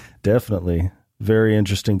 Definitely. Very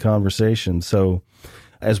interesting conversation. So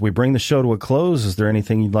as we bring the show to a close, is there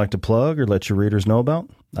anything you'd like to plug or let your readers know about?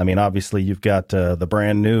 I mean, obviously you've got the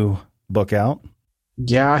brand new book out.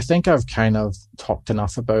 Yeah, I think I've kind of talked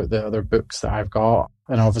enough about the other books that I've got.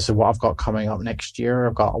 And obviously what I've got coming up next year,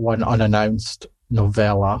 I've got one unannounced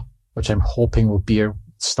novella, which I'm hoping will be a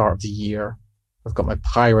start of the year. I've got my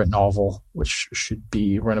pirate novel, which should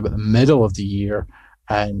be around about the middle of the year.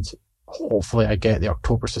 And hopefully I get the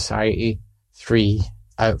October Society 3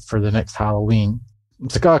 out for the next Halloween.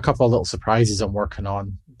 I've got a couple of little surprises I'm working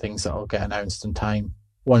on, things that will get announced in time.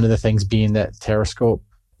 One of the things being that Terrascope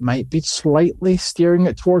might be slightly steering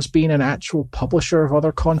it towards being an actual publisher of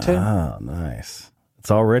other content. Oh, nice. It's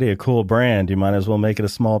already a cool brand. You might as well make it a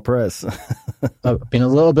small press. I've been a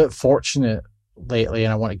little bit fortunate lately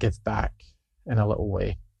and I want to give back in a little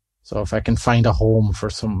way. So if I can find a home for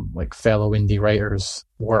some like fellow indie writers'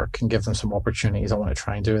 work and give them some opportunities, I want to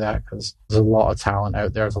try and do that because there's a lot of talent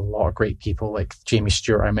out there. There's a lot of great people like Jamie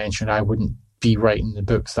Stewart I mentioned. I wouldn't be writing the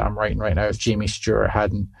books that I'm writing right now if Jamie Stewart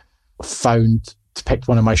hadn't picked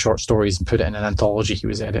one of my short stories and put it in an anthology he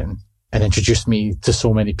was editing and introduced me to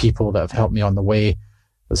so many people that have helped me on the way.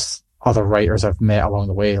 There's other writers I've met along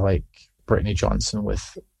the way, like Brittany Johnson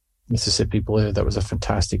with Mississippi Blue. That was a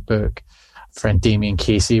fantastic book. Friend Damien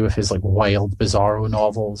Casey with his like wild, bizarro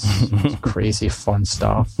novels, crazy, fun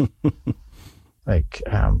stuff. Like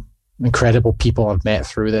incredible people I've met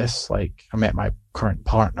through this. Like I met my current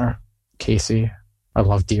partner, Casey. I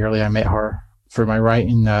love dearly. I met her through my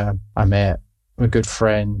writing. I met a good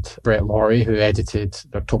friend, Brett Laurie, who edited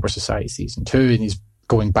the October Society Season 2, and he's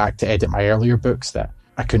going back to edit my earlier books that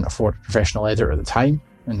I couldn't afford a professional editor at the time.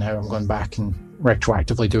 And now I'm going back and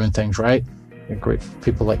retroactively doing things right. Great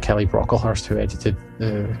people like Kelly Brocklehurst, who edited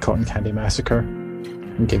the Cotton Candy Massacre,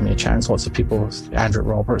 and gave me a chance. Lots of people, Andrew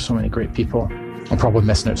Roberts, so many great people. I'm probably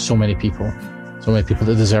missing out so many people that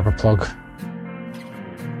deserve a plug.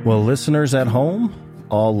 Well, listeners at home,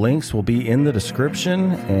 all links will be in the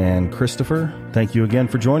description. And Christopher, thank you again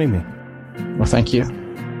for joining me. Well, thank you.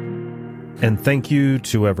 And thank you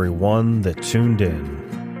to everyone that tuned in.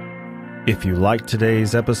 If you liked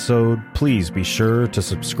today's episode, please be sure to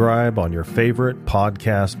subscribe on your favorite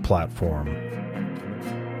podcast platform.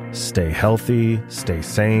 Stay healthy, stay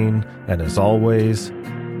sane, and as always,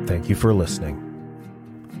 thank you for listening.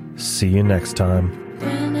 See you next time.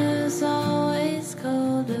 Winter's always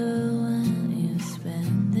colder when you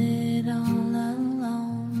spend it all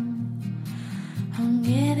alone. I'm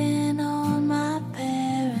getting on my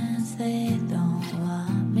parents, they don't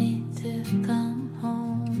want me to come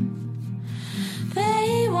home.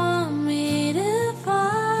 They want me to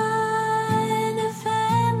find a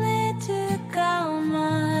family to call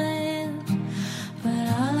mine, but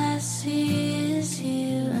all I see is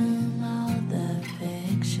you and all the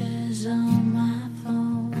pictures on my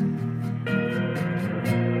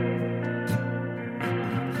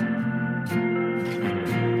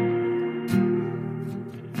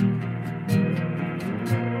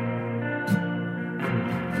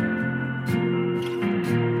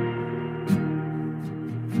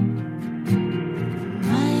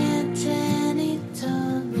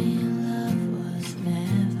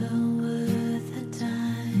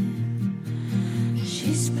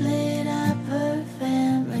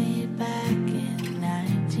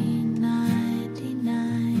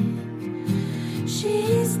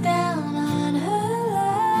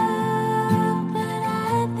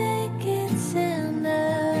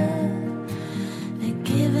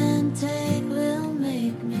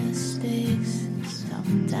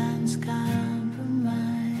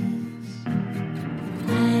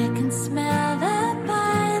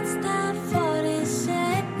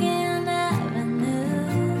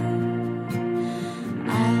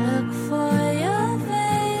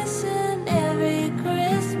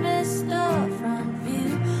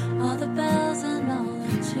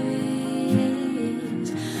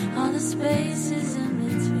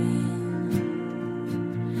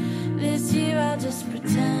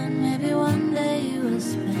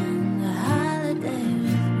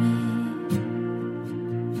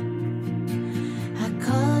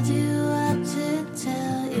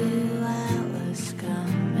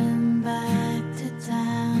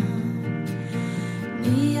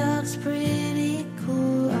looks pretty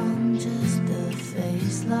cool. I'm just a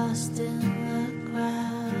face lost in the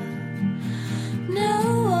crowd. No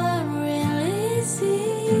one really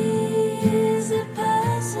sees the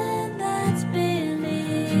person that's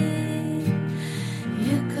beneath.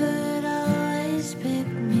 You could always pick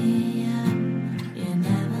me up. You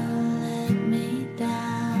never let me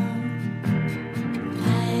down.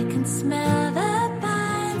 I can smell the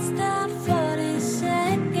pines down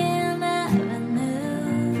 42nd Avenue.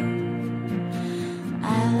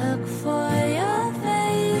 I look for your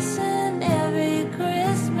face in every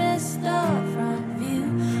Christmas storefront view.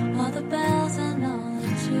 All the bells and all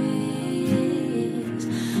the trees,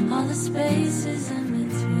 all the spaces in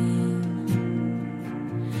between.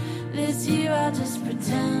 This year I'll just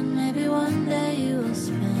pretend maybe one day you will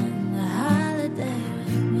spend the holiday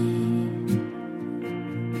with me.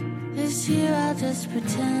 This year I'll just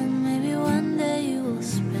pretend maybe one day you will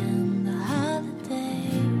spend the holiday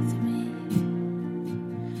with me.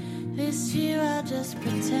 This year I'll just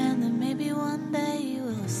pretend that maybe one day you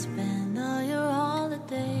will spend